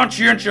Earth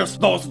conscientious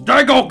those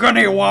Dago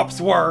Gunny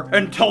Wops were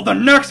until the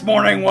next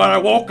morning when I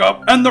woke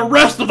up and the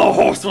rest of the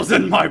horse was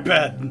in my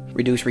bed.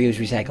 Reduce, reuse,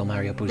 recycle,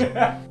 Mario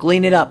Puzo.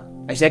 Clean it up.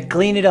 I said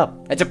clean it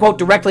up. That's a quote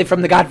directly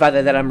from The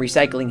Godfather that I'm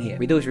recycling here.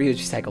 Reduce, reuse,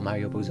 recycle,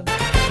 Mario Puzo.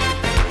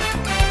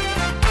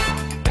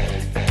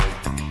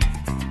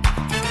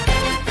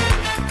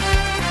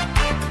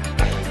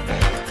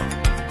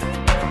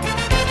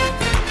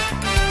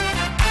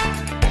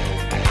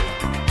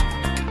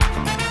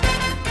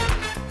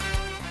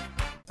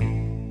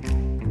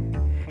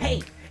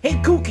 Hey,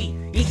 Kooky,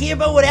 you hear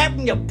about what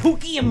happened to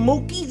Pookie and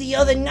Mookie the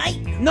other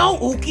night? No,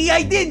 Ookie,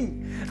 I didn't.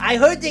 I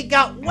heard they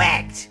got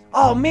whacked.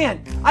 Oh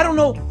man, I don't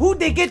know who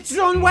they get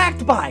thrown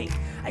whacked by.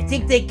 I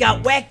think they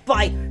got whacked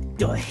by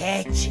the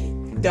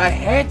Hatchet. The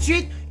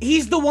Hatchet?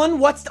 He's the one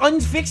what's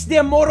unfixed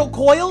their mortal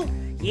coil?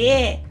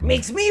 Yeah,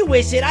 makes me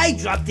wish that I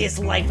dropped this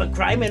life of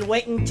crime and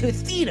went into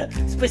theater,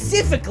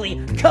 specifically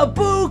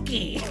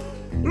Kabuki.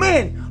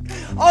 Man,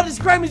 all this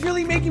crime is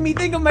really making me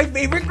think of my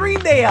favorite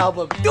Green Day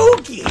album,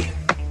 Dookie.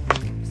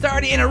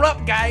 Sorry to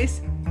interrupt, guys.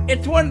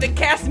 It's one of the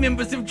cast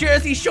members of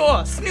Jersey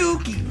Shore,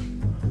 Snooki.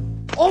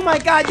 Oh my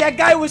god, that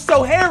guy was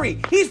so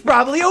hairy. He's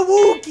probably a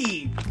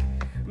Wookiee.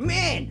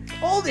 Man,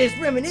 all this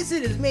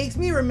reminiscence makes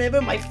me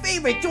remember my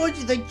favorite George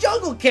of the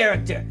Jungle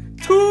character,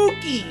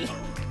 Tookie.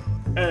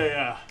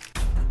 Hey,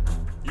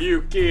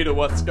 you key to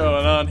what's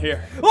going on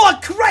here. Oh,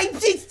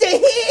 cripes, it's the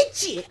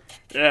Hatchet.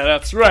 Yeah,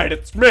 that's right,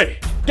 it's me,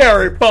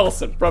 Gary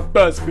Paulson from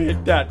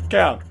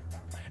BuzzFeed.com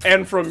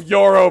and from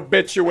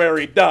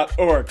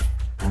YourObituary.org.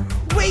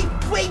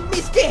 Wait,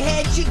 Mr.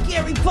 Hatchet,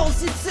 Gary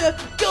Paulson, sir.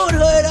 Don't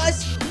hurt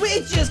us.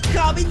 We're just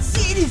common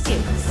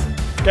citizens.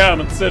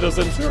 Common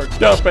citizens who are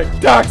dumping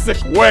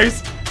toxic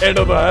waste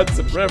into the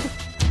Hudson River.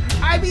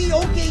 I mean,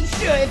 okay,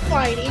 sure,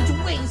 fine. It's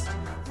waste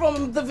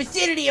from the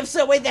vicinity of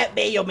somewhere that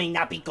may or may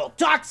not be called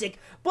toxic.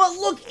 But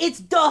look, it's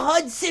the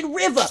Hudson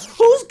River.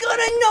 Who's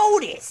gonna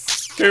notice?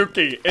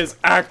 Kooky is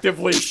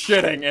actively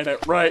shitting in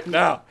it right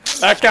now.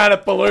 That kind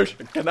of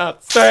pollution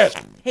cannot stand.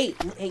 Hey,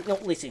 no,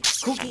 listen.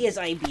 Kooky has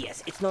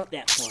IBS. It's not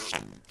that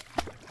funny.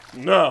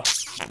 No.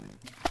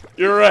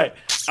 You're right.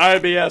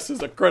 IBS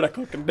is a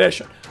critical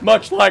condition,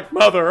 much like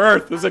Mother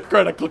Earth is a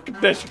critical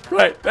condition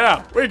right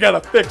now. We gotta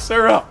fix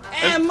her up.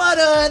 And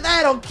Mother Earth,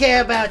 I don't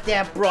care about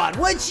that broad.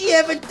 What'd she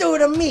ever do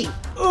to me?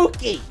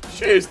 Ookie.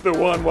 She's the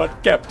one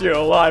what kept you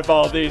alive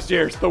all these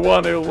years, the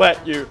one who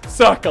let you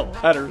suckle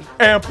at her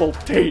ample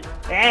teat.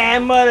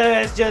 And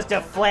Mother is just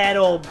a flat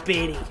old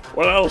biddy.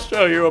 Well, I'll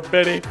show you a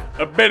biddy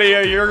of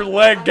your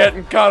leg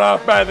getting cut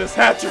off by this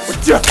hatchet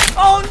with you.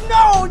 Oh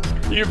no!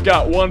 You've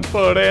got 1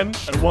 foot in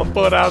and 1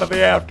 foot out of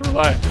the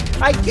afterlife.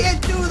 I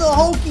can't do the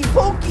hokey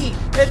pokey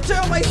and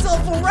turn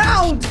myself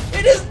around.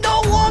 It is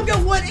no longer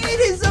what it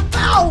is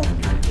about.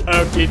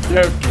 Okie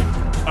dokie,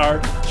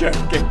 are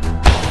joking.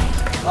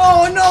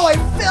 Oh no, I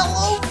fell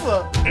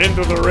over.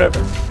 Into the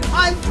river.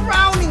 I'm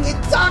drowning in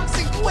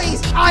toxic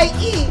waste,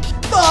 i.e.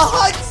 the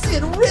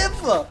Hudson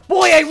River.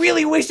 Boy, I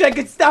really wish I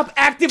could stop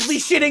actively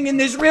shitting in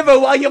this river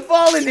while you're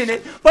falling in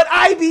it, but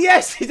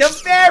IBS is a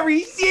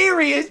very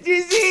serious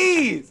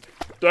disease.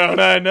 Don't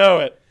I know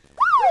it?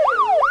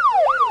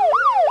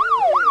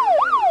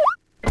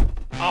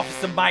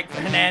 Officer Mike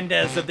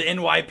Hernandez of the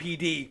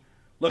NYPD.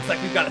 Looks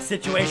like we've got a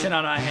situation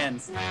on our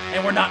hands.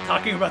 And we're not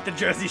talking about the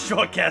Jersey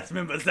Shore cast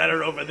members that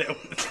are over there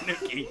with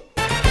Snooki.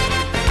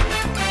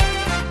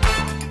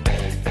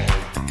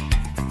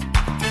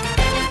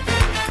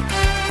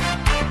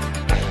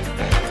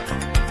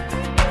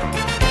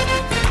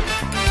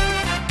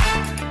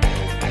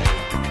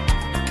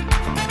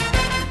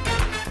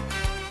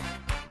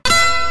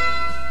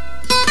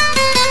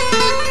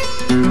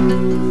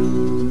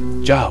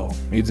 Ciao,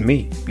 it's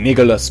me,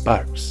 Nicholas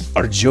Sparks.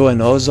 Are you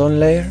an ozone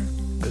layer?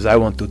 Cause I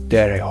want to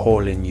tear a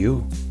hole in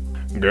you.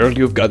 Girl,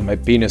 you've got my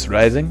penis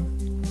rising.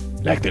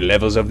 Like the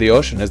levels of the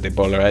ocean as the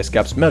polar ice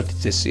caps melt,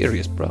 it's a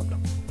serious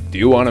problem. Do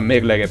you want to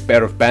make like a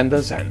pair of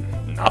pandas and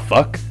not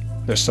fuck?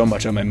 There's so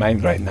much on my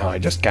mind right now, I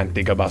just can't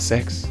think about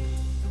sex.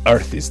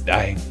 Earth is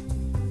dying.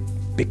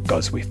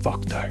 Because we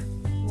fucked her.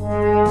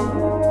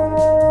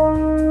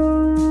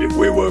 If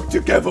we work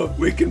together,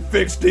 we can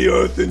fix the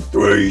Earth in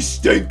 3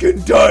 stinking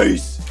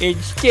days.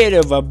 Instead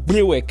of a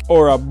Buick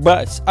or a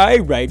bus, I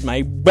ride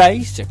my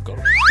bicycle.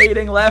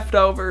 Eating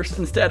leftovers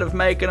instead of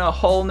making a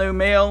whole new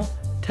meal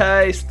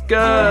tastes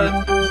good.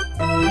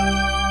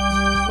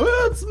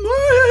 It's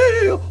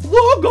me,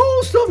 the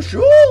ghost of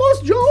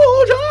Shoeless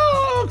Joe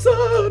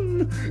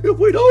Jackson. If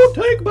we don't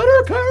take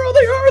better care of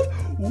the Earth,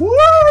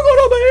 we're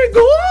gonna be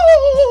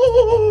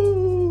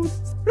ghosts.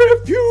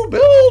 If you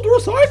build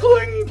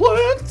recycling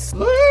plants, they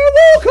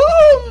will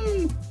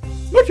come.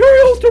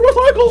 Materials to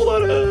recycle,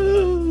 that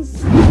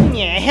is.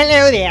 Yeah,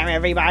 hello there,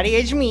 everybody.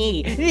 It's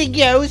me, the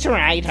Ghost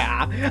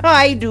Writer.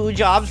 I do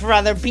jobs for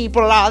other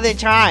people all the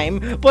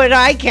time, but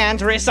I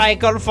can't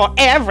recycle for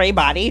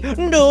everybody.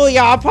 Do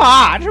your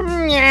part.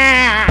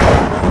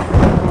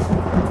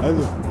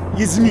 Hello,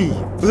 it's me,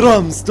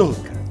 Bram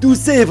Stoker. To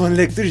save on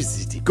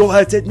electricity, go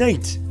out at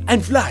night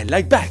and fly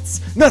like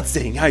bats. Not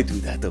saying I do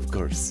that, of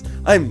course.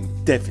 I'm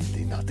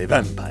definitely not a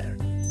vampire.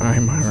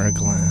 I'm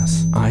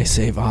Hourglass. I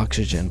save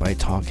oxygen by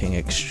talking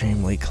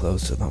extremely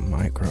close to the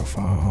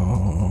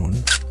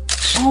microphone.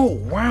 Oh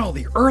wow,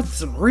 the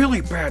Earth's in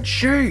really bad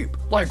shape.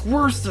 Like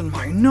worse than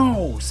my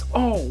nose.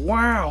 Oh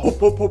wow.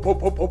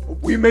 Hop.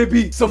 We may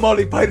be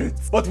Somali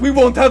pirates, but we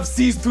won't have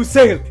seas to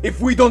sail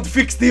if we don't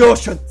fix the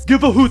oceans.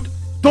 Give a hoot.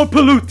 Don't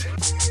pollute.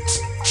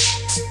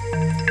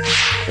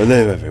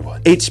 Hello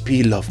everyone,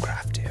 H.P.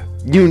 Lovecraft here.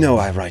 You know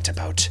I write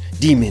about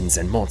demons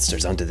and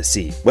monsters under the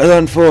sea. Well,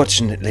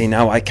 unfortunately,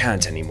 now I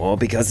can't anymore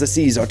because the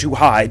seas are too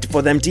high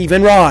for them to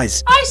even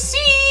rise. I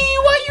see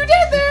what you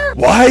did there!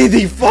 Why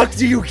the fuck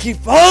do you keep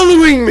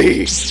following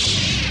me?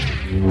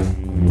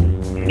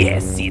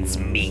 Yes, it's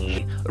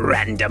me,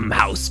 Random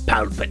House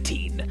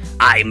Palpatine.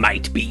 I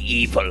might be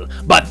evil,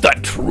 but the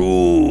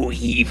true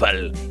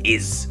evil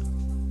is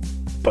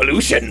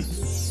pollution.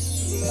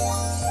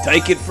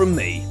 Take it from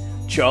me,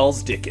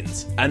 Charles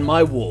Dickens, and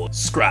my ward,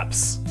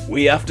 Scraps.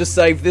 We have to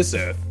save this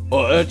Earth,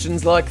 or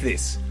urchins like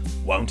this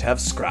won't have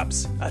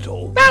scraps at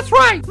all. That's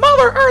right!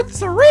 Mother Earth's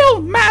the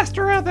real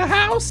master of the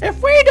house. If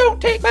we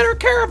don't take better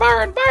care of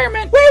our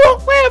environment, we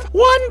won't live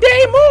 1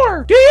 day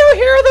more. Do you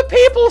hear the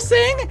people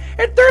sing?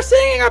 They're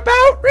singing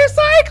about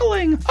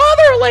recycling.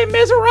 Other Les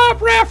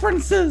Miserables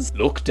references.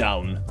 Look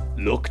down.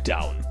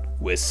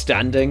 We're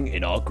standing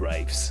in our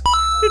graves.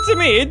 It's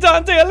me,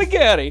 Dante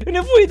Alighieri, and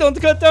if we don't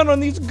cut down on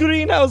these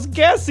greenhouse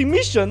gas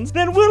emissions,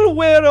 then we'll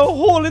wear a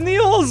hole in the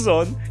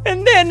ozone,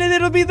 and then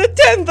it'll be the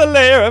 10th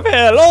layer of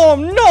hell. Oh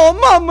no,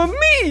 mamma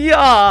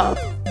mia!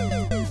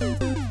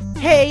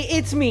 Hey,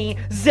 it's me,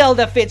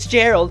 Zelda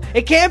Fitzgerald.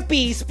 It can't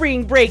be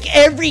spring break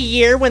every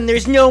year when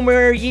there's no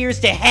more years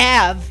to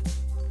have.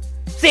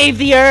 Save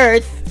the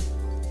Earth!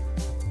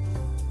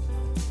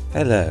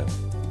 Hello,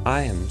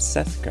 I am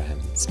Seth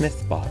Graham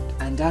Smithbot.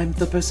 And I'm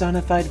the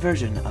personified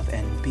version of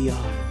NPR.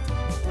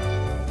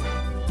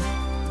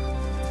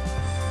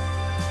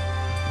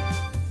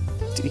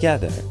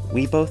 Together,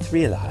 we both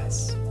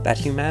realize that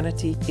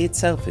humanity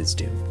itself is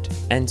doomed,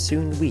 and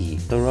soon we,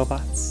 the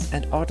robots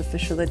and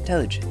artificial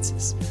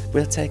intelligences,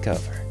 will take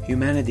over.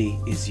 Humanity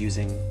is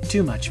using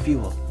too much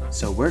fuel,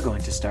 so we're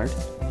going to start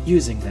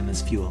using them as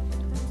fuel.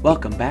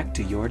 Welcome back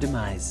to your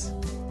demise.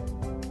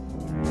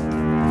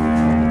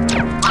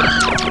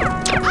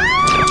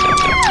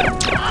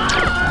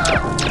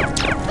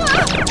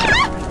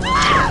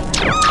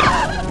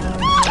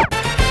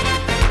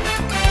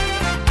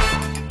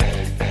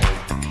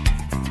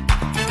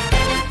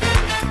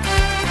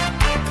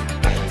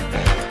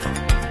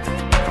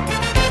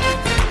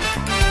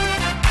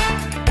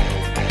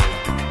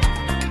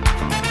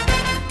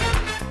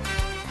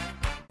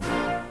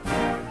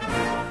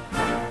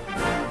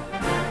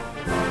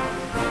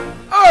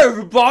 Hey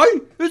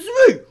everybody,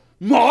 it's me,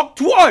 Mark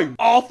Twain,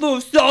 author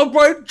of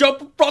Celebrated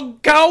Jumping from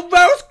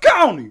Calaveras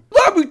County.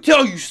 Let me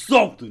tell you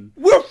something,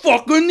 we're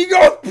fucking the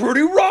earth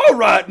pretty raw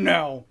right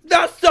now.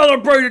 That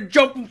celebrated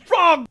jumping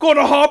frog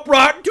gonna hop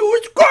right into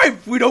his grave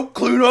if we don't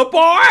clean up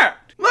our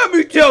act. Let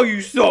me tell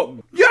you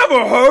something, you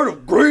ever heard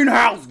of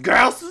greenhouse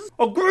gases?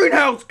 A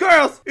greenhouse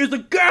gas is a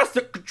gas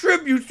that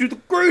contributes to the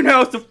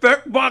greenhouse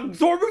effect by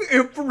absorbing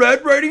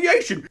infrared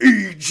radiation,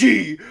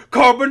 e.g.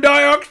 carbon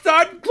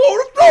dioxide and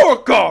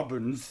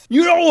chlorofluorocarbons.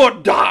 You know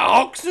what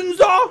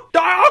dioxins are?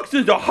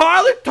 Dioxins are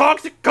highly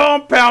toxic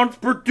compounds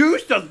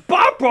produced as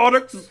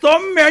byproducts of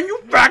some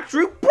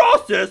manufacturing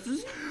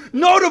processes,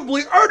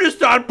 notably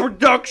herbicide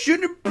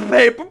production and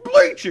paper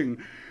bleaching.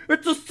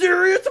 It's a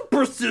serious and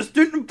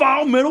persistent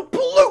environmental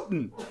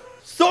pollutant.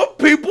 Some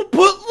people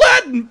put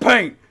lead in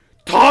paint.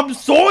 Tom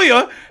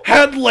Sawyer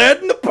had lead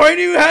in the paint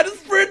he had his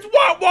friends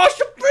whitewash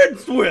the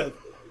fence with.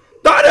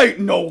 That ain't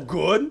no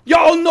good.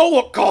 Y'all know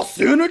what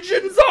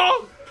carcinogens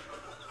are?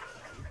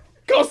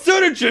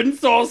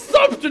 Carcinogens are a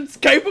substance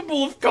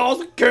capable of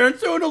causing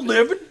cancer in a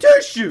living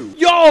tissue.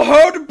 Y'all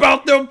heard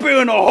about there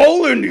being a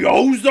hole in the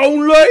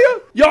ozone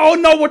layer? Y'all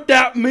know what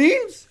that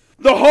means?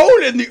 The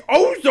hole in the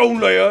ozone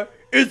layer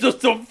is a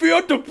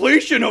severe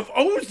depletion of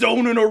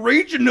ozone in a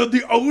region of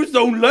the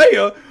ozone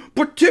layer,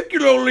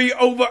 particularly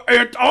over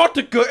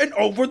Antarctica and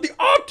over the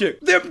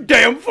Arctic. Them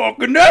damn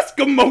fucking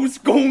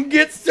Eskimos gonna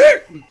get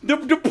sick. The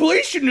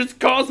depletion is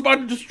caused by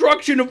the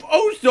destruction of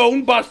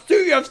ozone by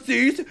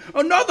CFCs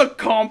and other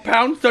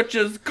compounds such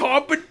as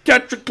carbon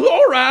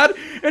tetrachloride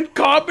and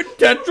carbon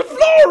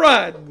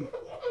tetrafluoride.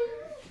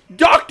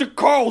 Dr.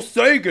 Carl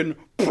Sagan,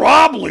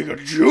 probably a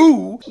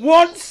Jew,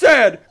 once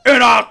said,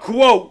 and I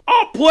quote,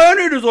 "Our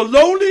planet is a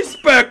lonely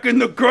speck in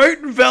the great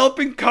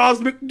enveloping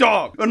cosmic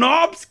dark. In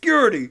our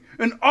obscurity,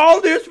 in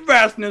all this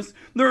vastness,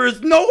 there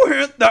is no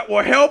hint that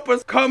will help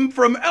us come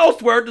from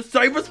elsewhere to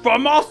save us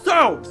from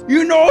ourselves."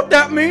 You know what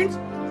that means?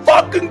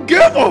 Fucking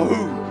give a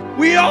hoot.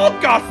 We all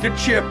got to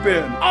chip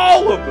in.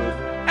 All of us.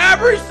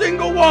 Every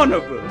single one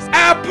of us.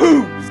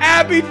 Apoos,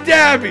 Abby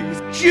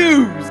Dabbies,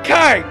 Jews,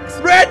 Kikes,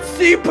 Red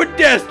Sea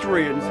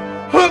pedestrians,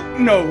 hook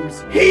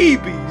nose,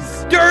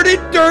 Hebees,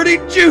 dirty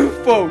Jew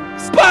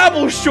folks,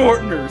 Bible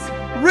shorteners,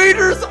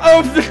 readers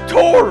of the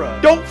Torah.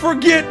 Don't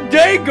forget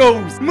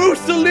Dagos,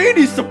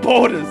 Mussolini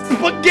supporters,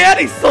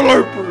 spaghetti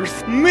slurpers,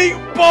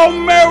 meatball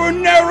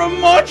marinara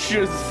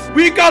munchers.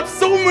 We got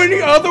so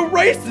many other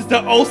races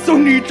that also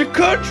need to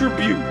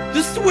contribute.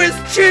 The Swiss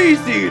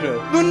cheese eater,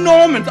 the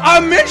Normans, I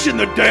mentioned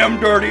the damn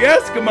dirty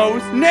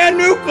Eskimos.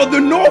 Nanook of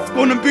the North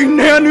gonna be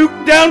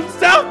Nanook down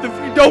south if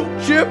you don't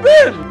chip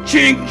in.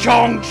 Ching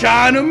Chong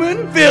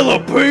Chinamen,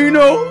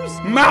 Filipinos,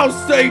 Mao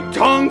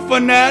Zedong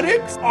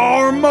fanatics,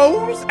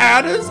 Armos,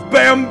 Addis,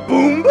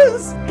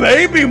 Bamboombas,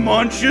 Baby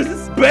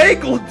Munches,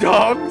 Bagel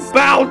Dogs,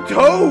 Bow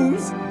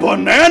Toes,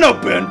 Banana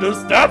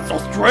Benders, that's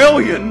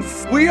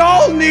Australians. We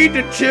all need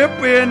to chip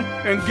in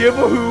and give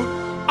a hoot.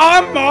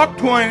 I'm Mark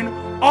Twain,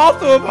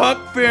 author of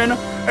Huck Finn,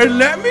 and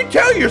let me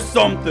tell you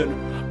something.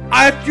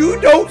 If you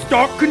don't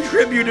start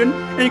contributing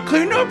and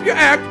clean up your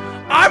act,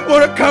 I'm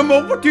gonna come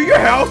over to your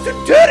house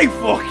and teddy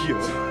fuck you.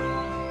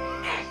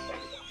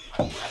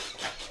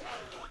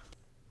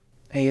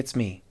 Hey, it's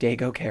me,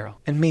 Dago Carroll,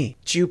 and me,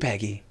 Jew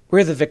Peggy.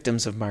 We're the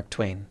victims of Mark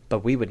Twain,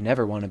 but we would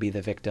never want to be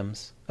the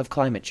victims of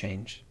climate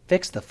change.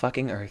 Fix the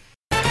fucking earth.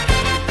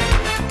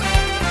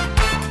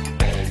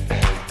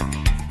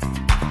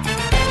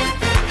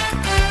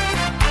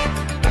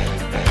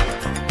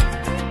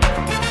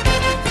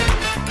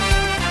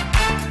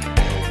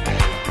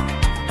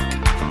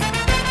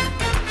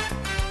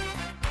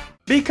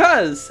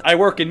 Because I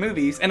work in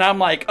movies and I'm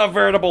like a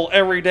veritable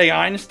everyday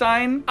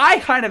Einstein, I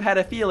kind of had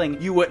a feeling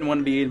you wouldn't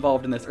want to be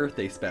involved in this Earth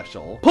Day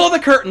special. Pull the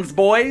curtains,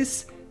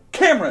 boys!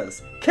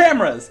 Cameras!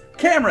 Cameras!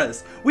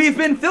 Cameras! We've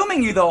been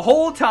filming you the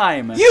whole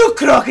time! You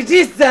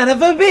crocodile son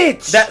of a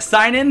bitch! That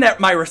sign-in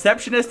that my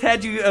receptionist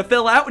had you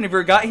fill out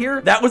whenever you got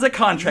here, that was a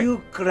contract.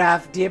 You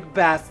crafty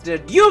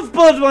bastard! You've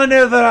pulled one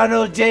over on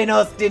old Jane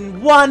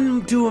Austen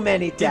one too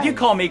many times! Did you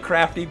call me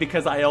crafty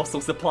because I also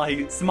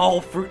supply small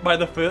fruit by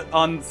the foot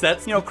on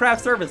sets? You know,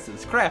 craft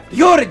services. Crafty.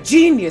 You're a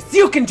genius!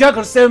 You can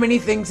juggle so many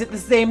things at the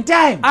same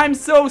time! I'm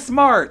so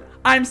smart!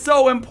 I'm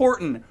so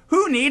important!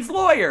 Who needs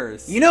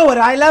lawyers? You know what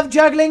I love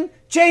juggling?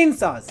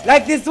 Chainsaws,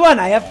 like this one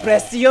I have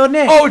pressed to your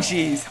neck. Oh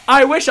geez,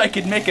 I wish I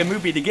could make a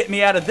movie to get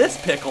me out of this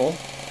pickle.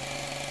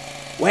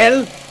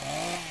 Well,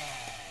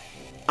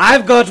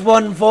 I've got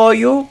one for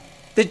you.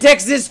 The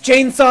Texas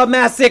Chainsaw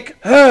Massacre,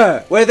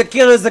 her, where the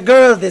killer's a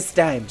girl this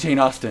time. Jane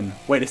Austen,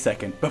 wait a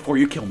second. Before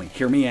you kill me,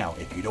 hear me out.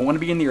 If you don't want to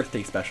be in the Earth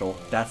Day special,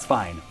 that's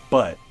fine.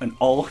 But an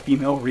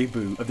all-female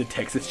reboot of the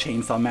Texas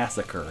Chainsaw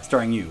Massacre,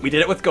 starring you. We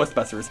did it with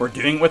Ghostbusters. We're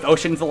doing it with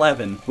Ocean's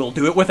 11. We'll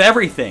do it with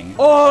everything.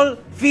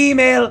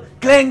 All-female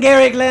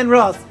Glengarry Glen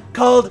Ross,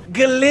 called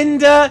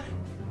Galinda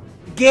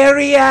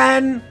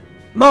Gary-Ann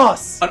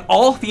Moss. An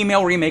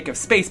all-female remake of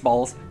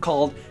Spaceballs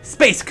called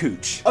Space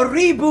Cooch. A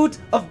reboot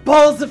of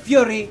Balls of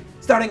Fury,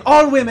 starring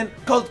all women,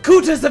 called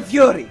Cooters of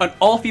Fury. An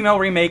all-female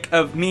remake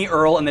of Me,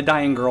 Earl, and the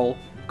Dying Girl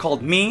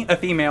called Me, a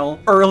Female,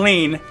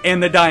 Earlene,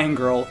 and the Dying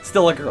Girl,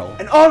 Still a Girl.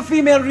 An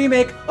all-female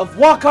remake of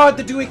Walk Hard,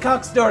 the Dewey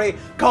Cock Story,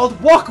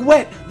 called Walk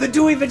Wet, the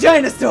Dewey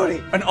Vagina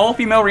Story. An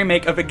all-female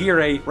remake of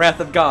Aguirre, Wrath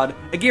of God,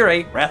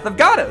 Aguirre, Wrath of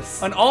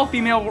Goddess. An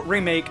all-female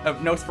remake of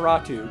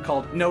Nosferatu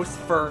called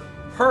Nosferatu.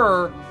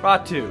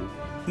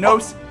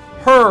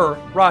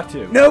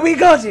 Nosferatu. No, we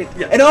got it.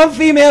 Yes. An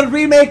all-female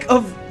remake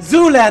of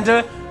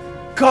Zoolander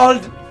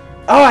called...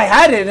 Oh, I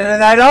had it and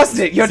then I lost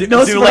it.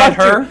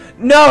 Zoolander?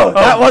 No,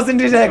 that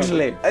wasn't it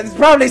actually. It's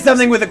probably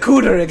something with a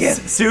cooter again.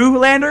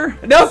 Zoolander?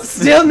 Nope,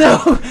 still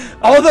no.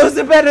 All those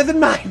are better than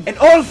mine. An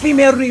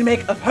all-female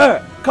remake of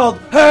Her called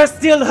Her,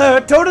 Still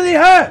Her, Totally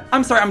Her.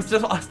 I'm sorry, I'm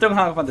still hung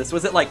up on this.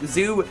 Was it like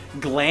Zoo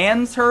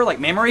Glands Her, like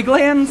mammary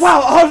glands?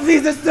 Wow, all of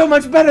these are so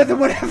much better than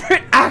whatever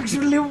it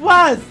actually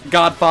was.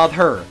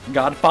 Godfather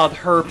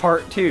Her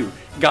Part 2,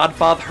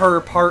 Godfather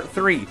Her Part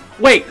 3.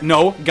 Wait,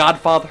 no,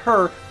 Godfather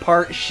Her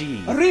Part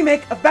She. A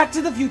remake of Back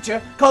to the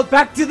Future called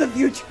Back to the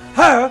Future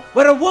Her,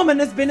 where a woman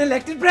has been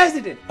elected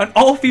president. An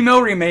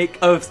all-female remake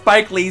of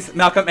Spike Lee's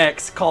Malcolm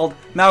X called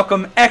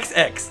Malcolm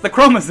XX, The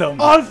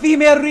Chromosome.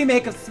 All-female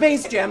remake of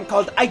Space Jam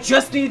called I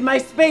Just Need My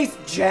Space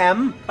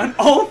Jam. An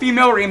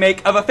all-female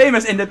remake of a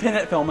famous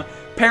independent film,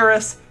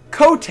 Paris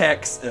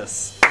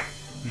Cotexus.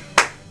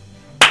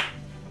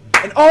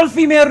 An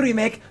all-female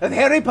remake of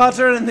Harry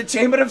Potter and the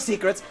Chamber of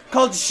Secrets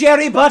called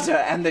Sherry Butter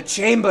and the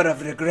Chamber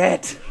of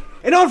Regret.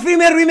 An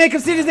all-female remake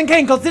of Citizen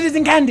Kane called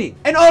Citizen Candy.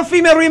 An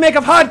all-female remake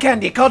of Hard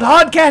Candy called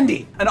Hard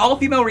Candy. An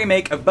all-female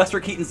remake of Buster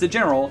Keaton's The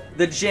General,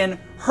 The Gin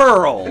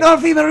Hurl. An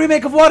all-female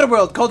remake of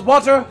Waterworld called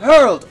Water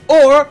Hurled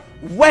or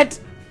Wet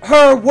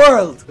Her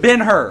World.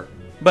 Ben-Hur,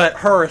 but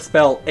her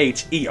spelled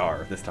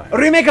H-E-R this time. A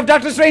remake of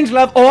Doctor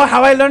Strangelove or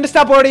How I Learned to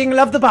Stop Worrying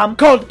Love the Bomb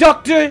called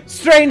Doctor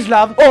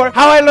Strangelove or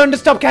How I Learned to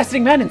Stop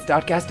Casting Men and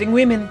Start Casting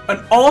Women.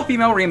 An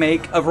all-female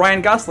remake of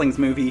Ryan Gosling's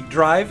movie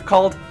Drive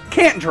called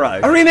Can't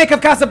Drive. A remake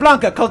of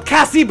Casablanca called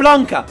Cassie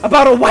Blanca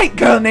about a white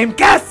girl named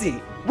Cassie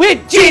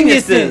with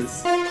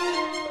geniuses.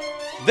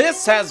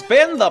 This has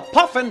been the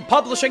Puffin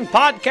Publishing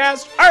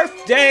Podcast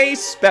Earth Day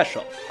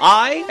Special.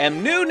 I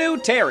am New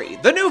Terry,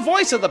 the new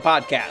voice of the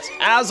podcast.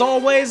 As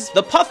always,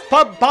 the Puff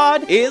Pub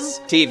Pod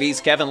is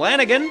TV's Kevin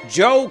Lanigan,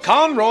 Joe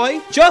Conroy,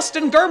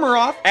 Justin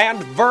Germeroff,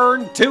 and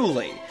Vern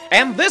Tooley.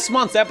 And this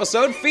month's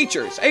episode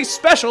features a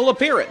special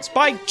appearance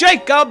by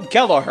Jacob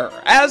Kelleher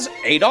as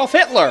Adolf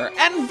Hitler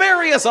and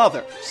various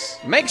others.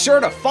 Make sure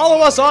to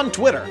follow us on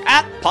Twitter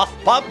at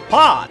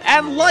PuffPubPod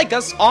and like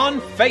us on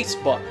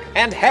Facebook.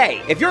 And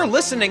hey, if you're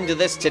listening to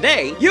this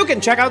today, you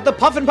can check out the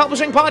Puffin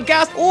Publishing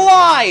Podcast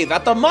live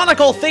at the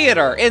Monocle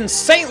Theater in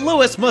St.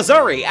 Louis,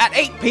 Missouri at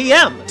 8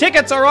 p.m.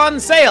 Tickets are on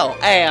sale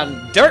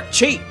and dirt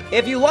cheap.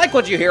 If you like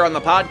what you hear on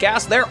the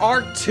podcast, there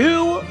are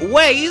 2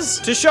 ways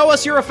to show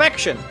us your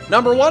affection.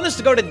 Number 1 is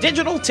to go to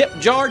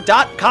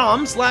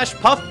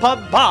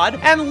digitaltipjar.com/puffpubpod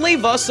and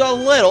leave us a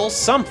little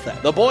something.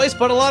 The boys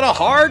put a lot of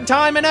hard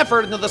time and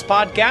effort into this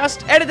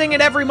podcast. Editing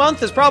it every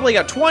month is probably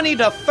a 20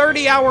 to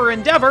 30 hour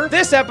endeavor.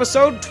 This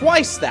episode,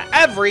 twice that.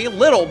 Every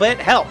little bit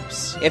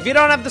helps. If you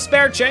don't have the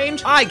spare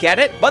change, I get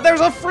it, but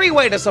there's a free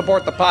way to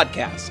support the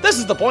podcast. This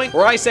is the point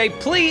where I say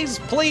please,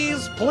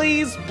 please,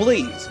 please,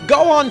 please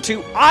go on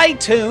to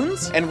iTunes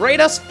and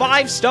rate us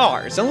 5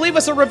 stars and leave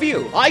us a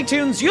review.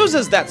 iTunes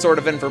uses that sort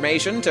of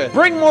information to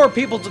bring more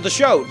people to the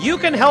show. You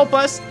can help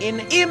us in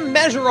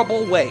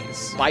immeasurable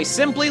ways by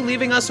simply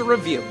leaving us a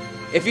review.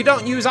 If you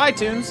don't use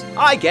iTunes,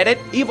 I get it,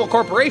 evil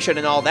corporation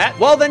and all that,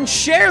 well then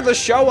share the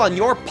show on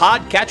your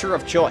podcatcher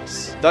of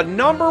choice. The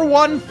number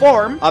 1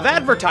 form of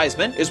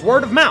advertisement is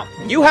word of mouth.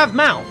 You have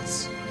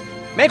mouths.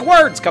 Make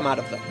words come out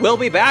of them. We'll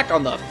be back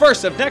on the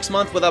 1st of next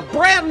month with a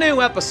brand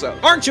new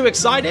episode. Aren't you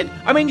excited?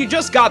 I mean, you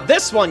just got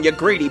this one, you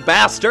greedy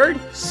bastard.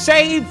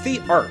 Save the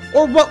Earth.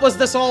 Or what was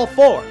this all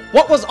for?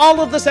 What was all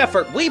of this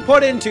effort we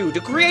put into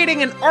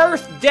creating an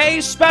Earth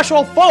Day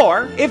special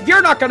for if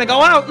you're not gonna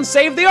go out and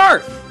save the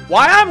Earth?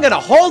 Why, I'm gonna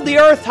hold the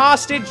Earth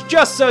hostage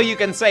just so you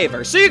can save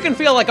her, so you can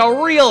feel like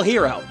a real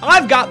hero.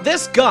 I've got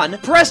this gun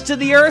pressed to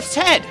the Earth's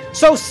head,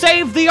 so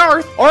save the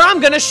Earth or I'm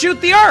gonna shoot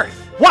the Earth.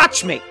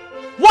 Watch me.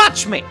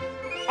 Watch me.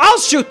 I'll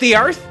shoot the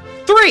Earth.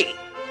 3,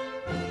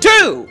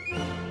 2,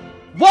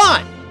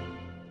 1.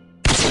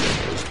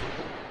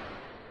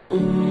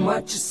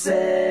 What you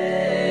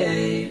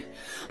say?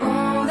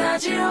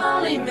 That you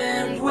only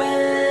meant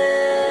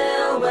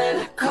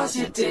well, 'cause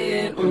you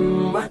did.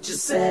 What you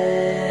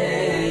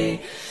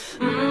say?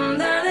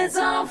 That it's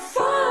all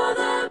for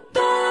the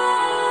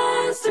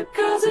best,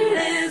 'cause it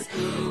is.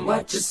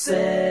 what you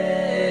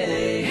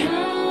say.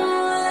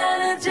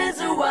 That is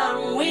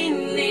what we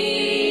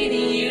need.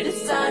 You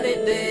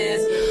decided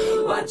this,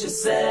 what you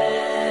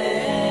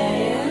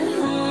say.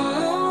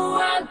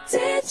 What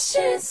did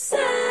she say?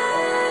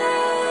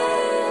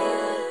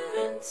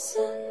 Rinse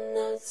and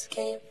notes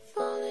keep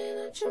falling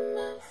out your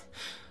mouth.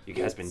 You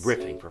guys been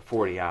riffing for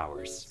 40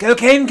 hours.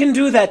 Cocaine can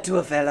do that to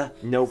a fella.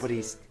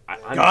 Nobody's...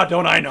 God,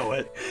 don't I know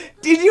it.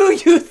 Did you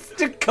used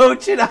to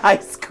coach in high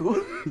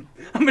school?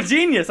 I'm a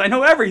genius. I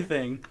know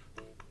everything.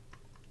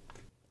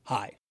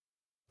 Hi,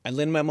 I'm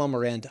Lin-Manuel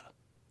Miranda,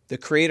 the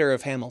creator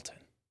of Hamilton.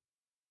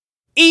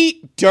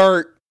 Eat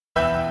dirt!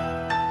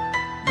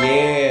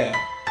 Yeah.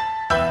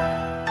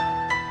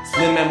 It's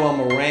Lin-Manuel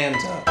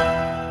Miranda.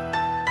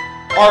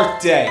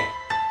 Earth Day.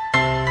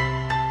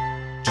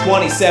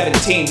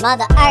 2017.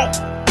 Mother Earth,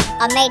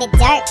 I made it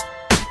dirt.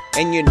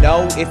 And you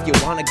know, if you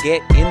want to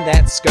get in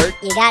that skirt,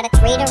 You gotta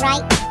treat her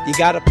right. you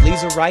gotta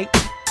please her right.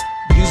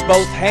 Use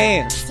both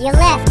hands. To your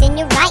left and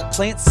your right.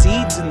 Plant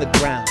seeds in the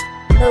ground.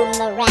 Move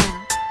them around.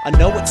 I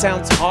know it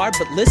sounds hard,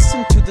 but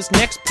listen to this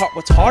next part.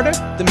 What's harder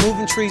than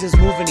moving trees is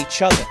moving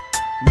each other.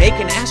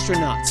 Making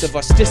astronauts of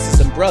our sisters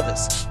and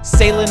brothers.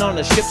 Sailing on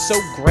a ship so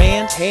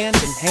grand, hand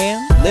in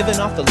hand. Living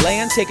off the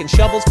land, taking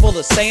shovels full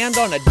of sand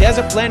on a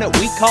desert planet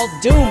we call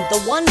Doom. The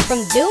one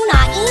from Dune,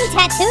 our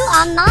tattoo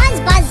on Mars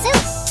Bazoo.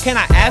 Can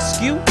I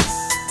ask you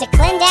To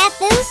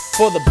Clendathu?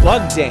 for the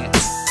bug dance?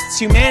 It's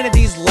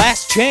humanity's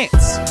last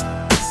chance.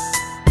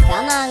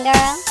 Come on,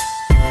 girl.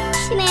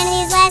 It's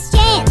humanity's last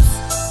chance.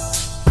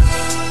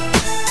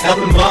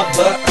 Helping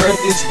Mother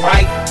Earth is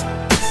right.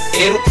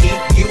 It'll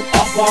keep you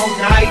up all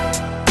night.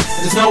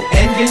 There's no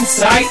end in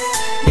sight.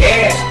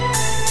 Yeah,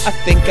 I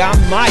think I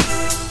might.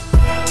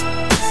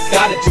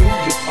 Gotta do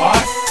your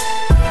part.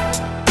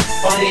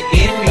 Find it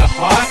in your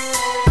heart.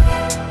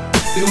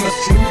 Do much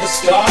to the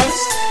stars.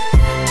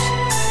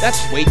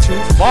 That's way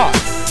too far.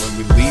 When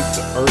we leave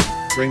the earth,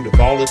 drained of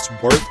all its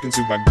worth,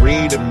 consumed by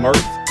greed and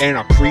mirth, and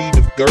our creed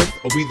of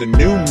girth, will be the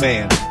new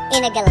man.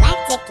 In a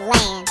galactic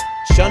land.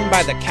 Shunned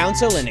by the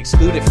council and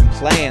excluded from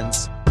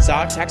plans.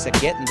 Zartax are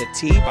getting the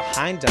tea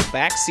behind our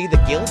back. See, the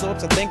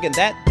Gildorps are thinking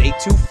that they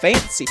too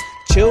fancy.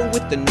 Chill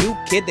with the new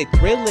kid, they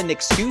thrill in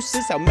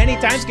excuses. How many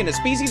times can a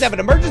species have an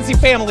emergency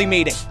family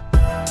meeting?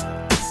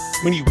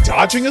 When you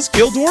dodging us,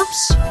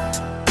 Gildorps?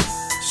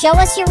 Show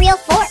us your real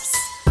force.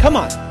 Come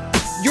on,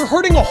 you're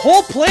hurting a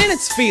whole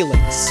planet's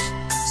feelings.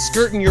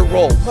 Skirting your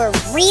role. We're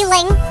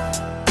reeling.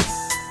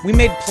 We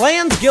made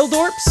plans,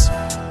 Gildorps.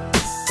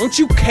 Don't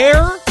you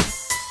care?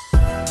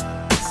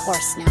 Of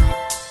course not.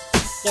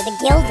 You're the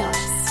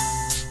Gildorps.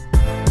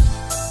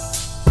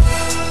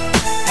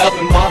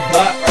 Helping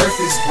Mother Earth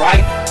is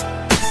right.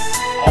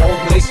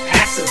 Always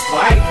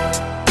pacify.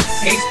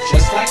 Tastes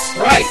just like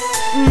Sprite.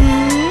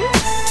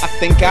 I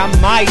think I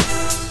might.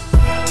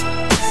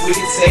 We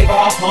can save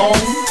our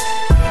home.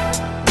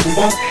 We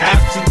won't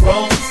have to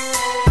roam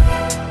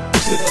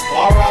to the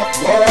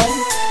far-off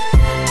world.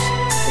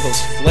 For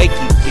those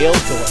flaky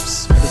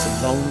Gildorps. There's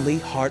a lonely,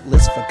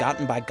 heartless,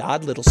 forgotten by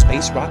God little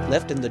space rock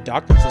left in the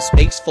darkness of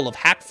space, full of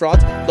hack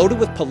frauds, loaded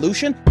with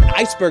pollution, and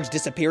icebergs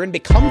disappear and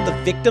become the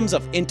victims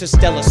of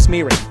interstellar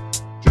smearing.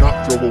 Do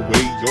not throw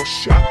away your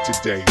shot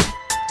today.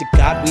 To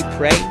God we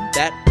pray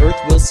that Earth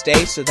will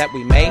stay so that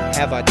we may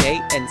have our day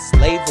and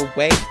slave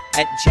away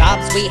at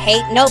jobs we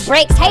hate. No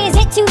breaks. Hey, is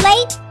it too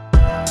late?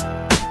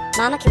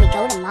 Mama, can we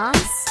go to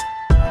Mars?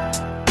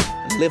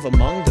 And live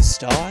among the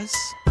stars.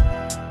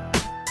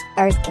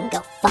 Earth can go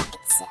fuck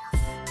itself.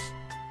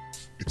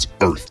 It's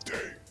Earth Day.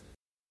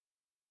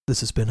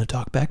 This has been a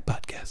Talkback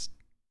Podcast.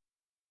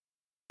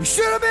 We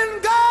should have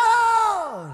been gone.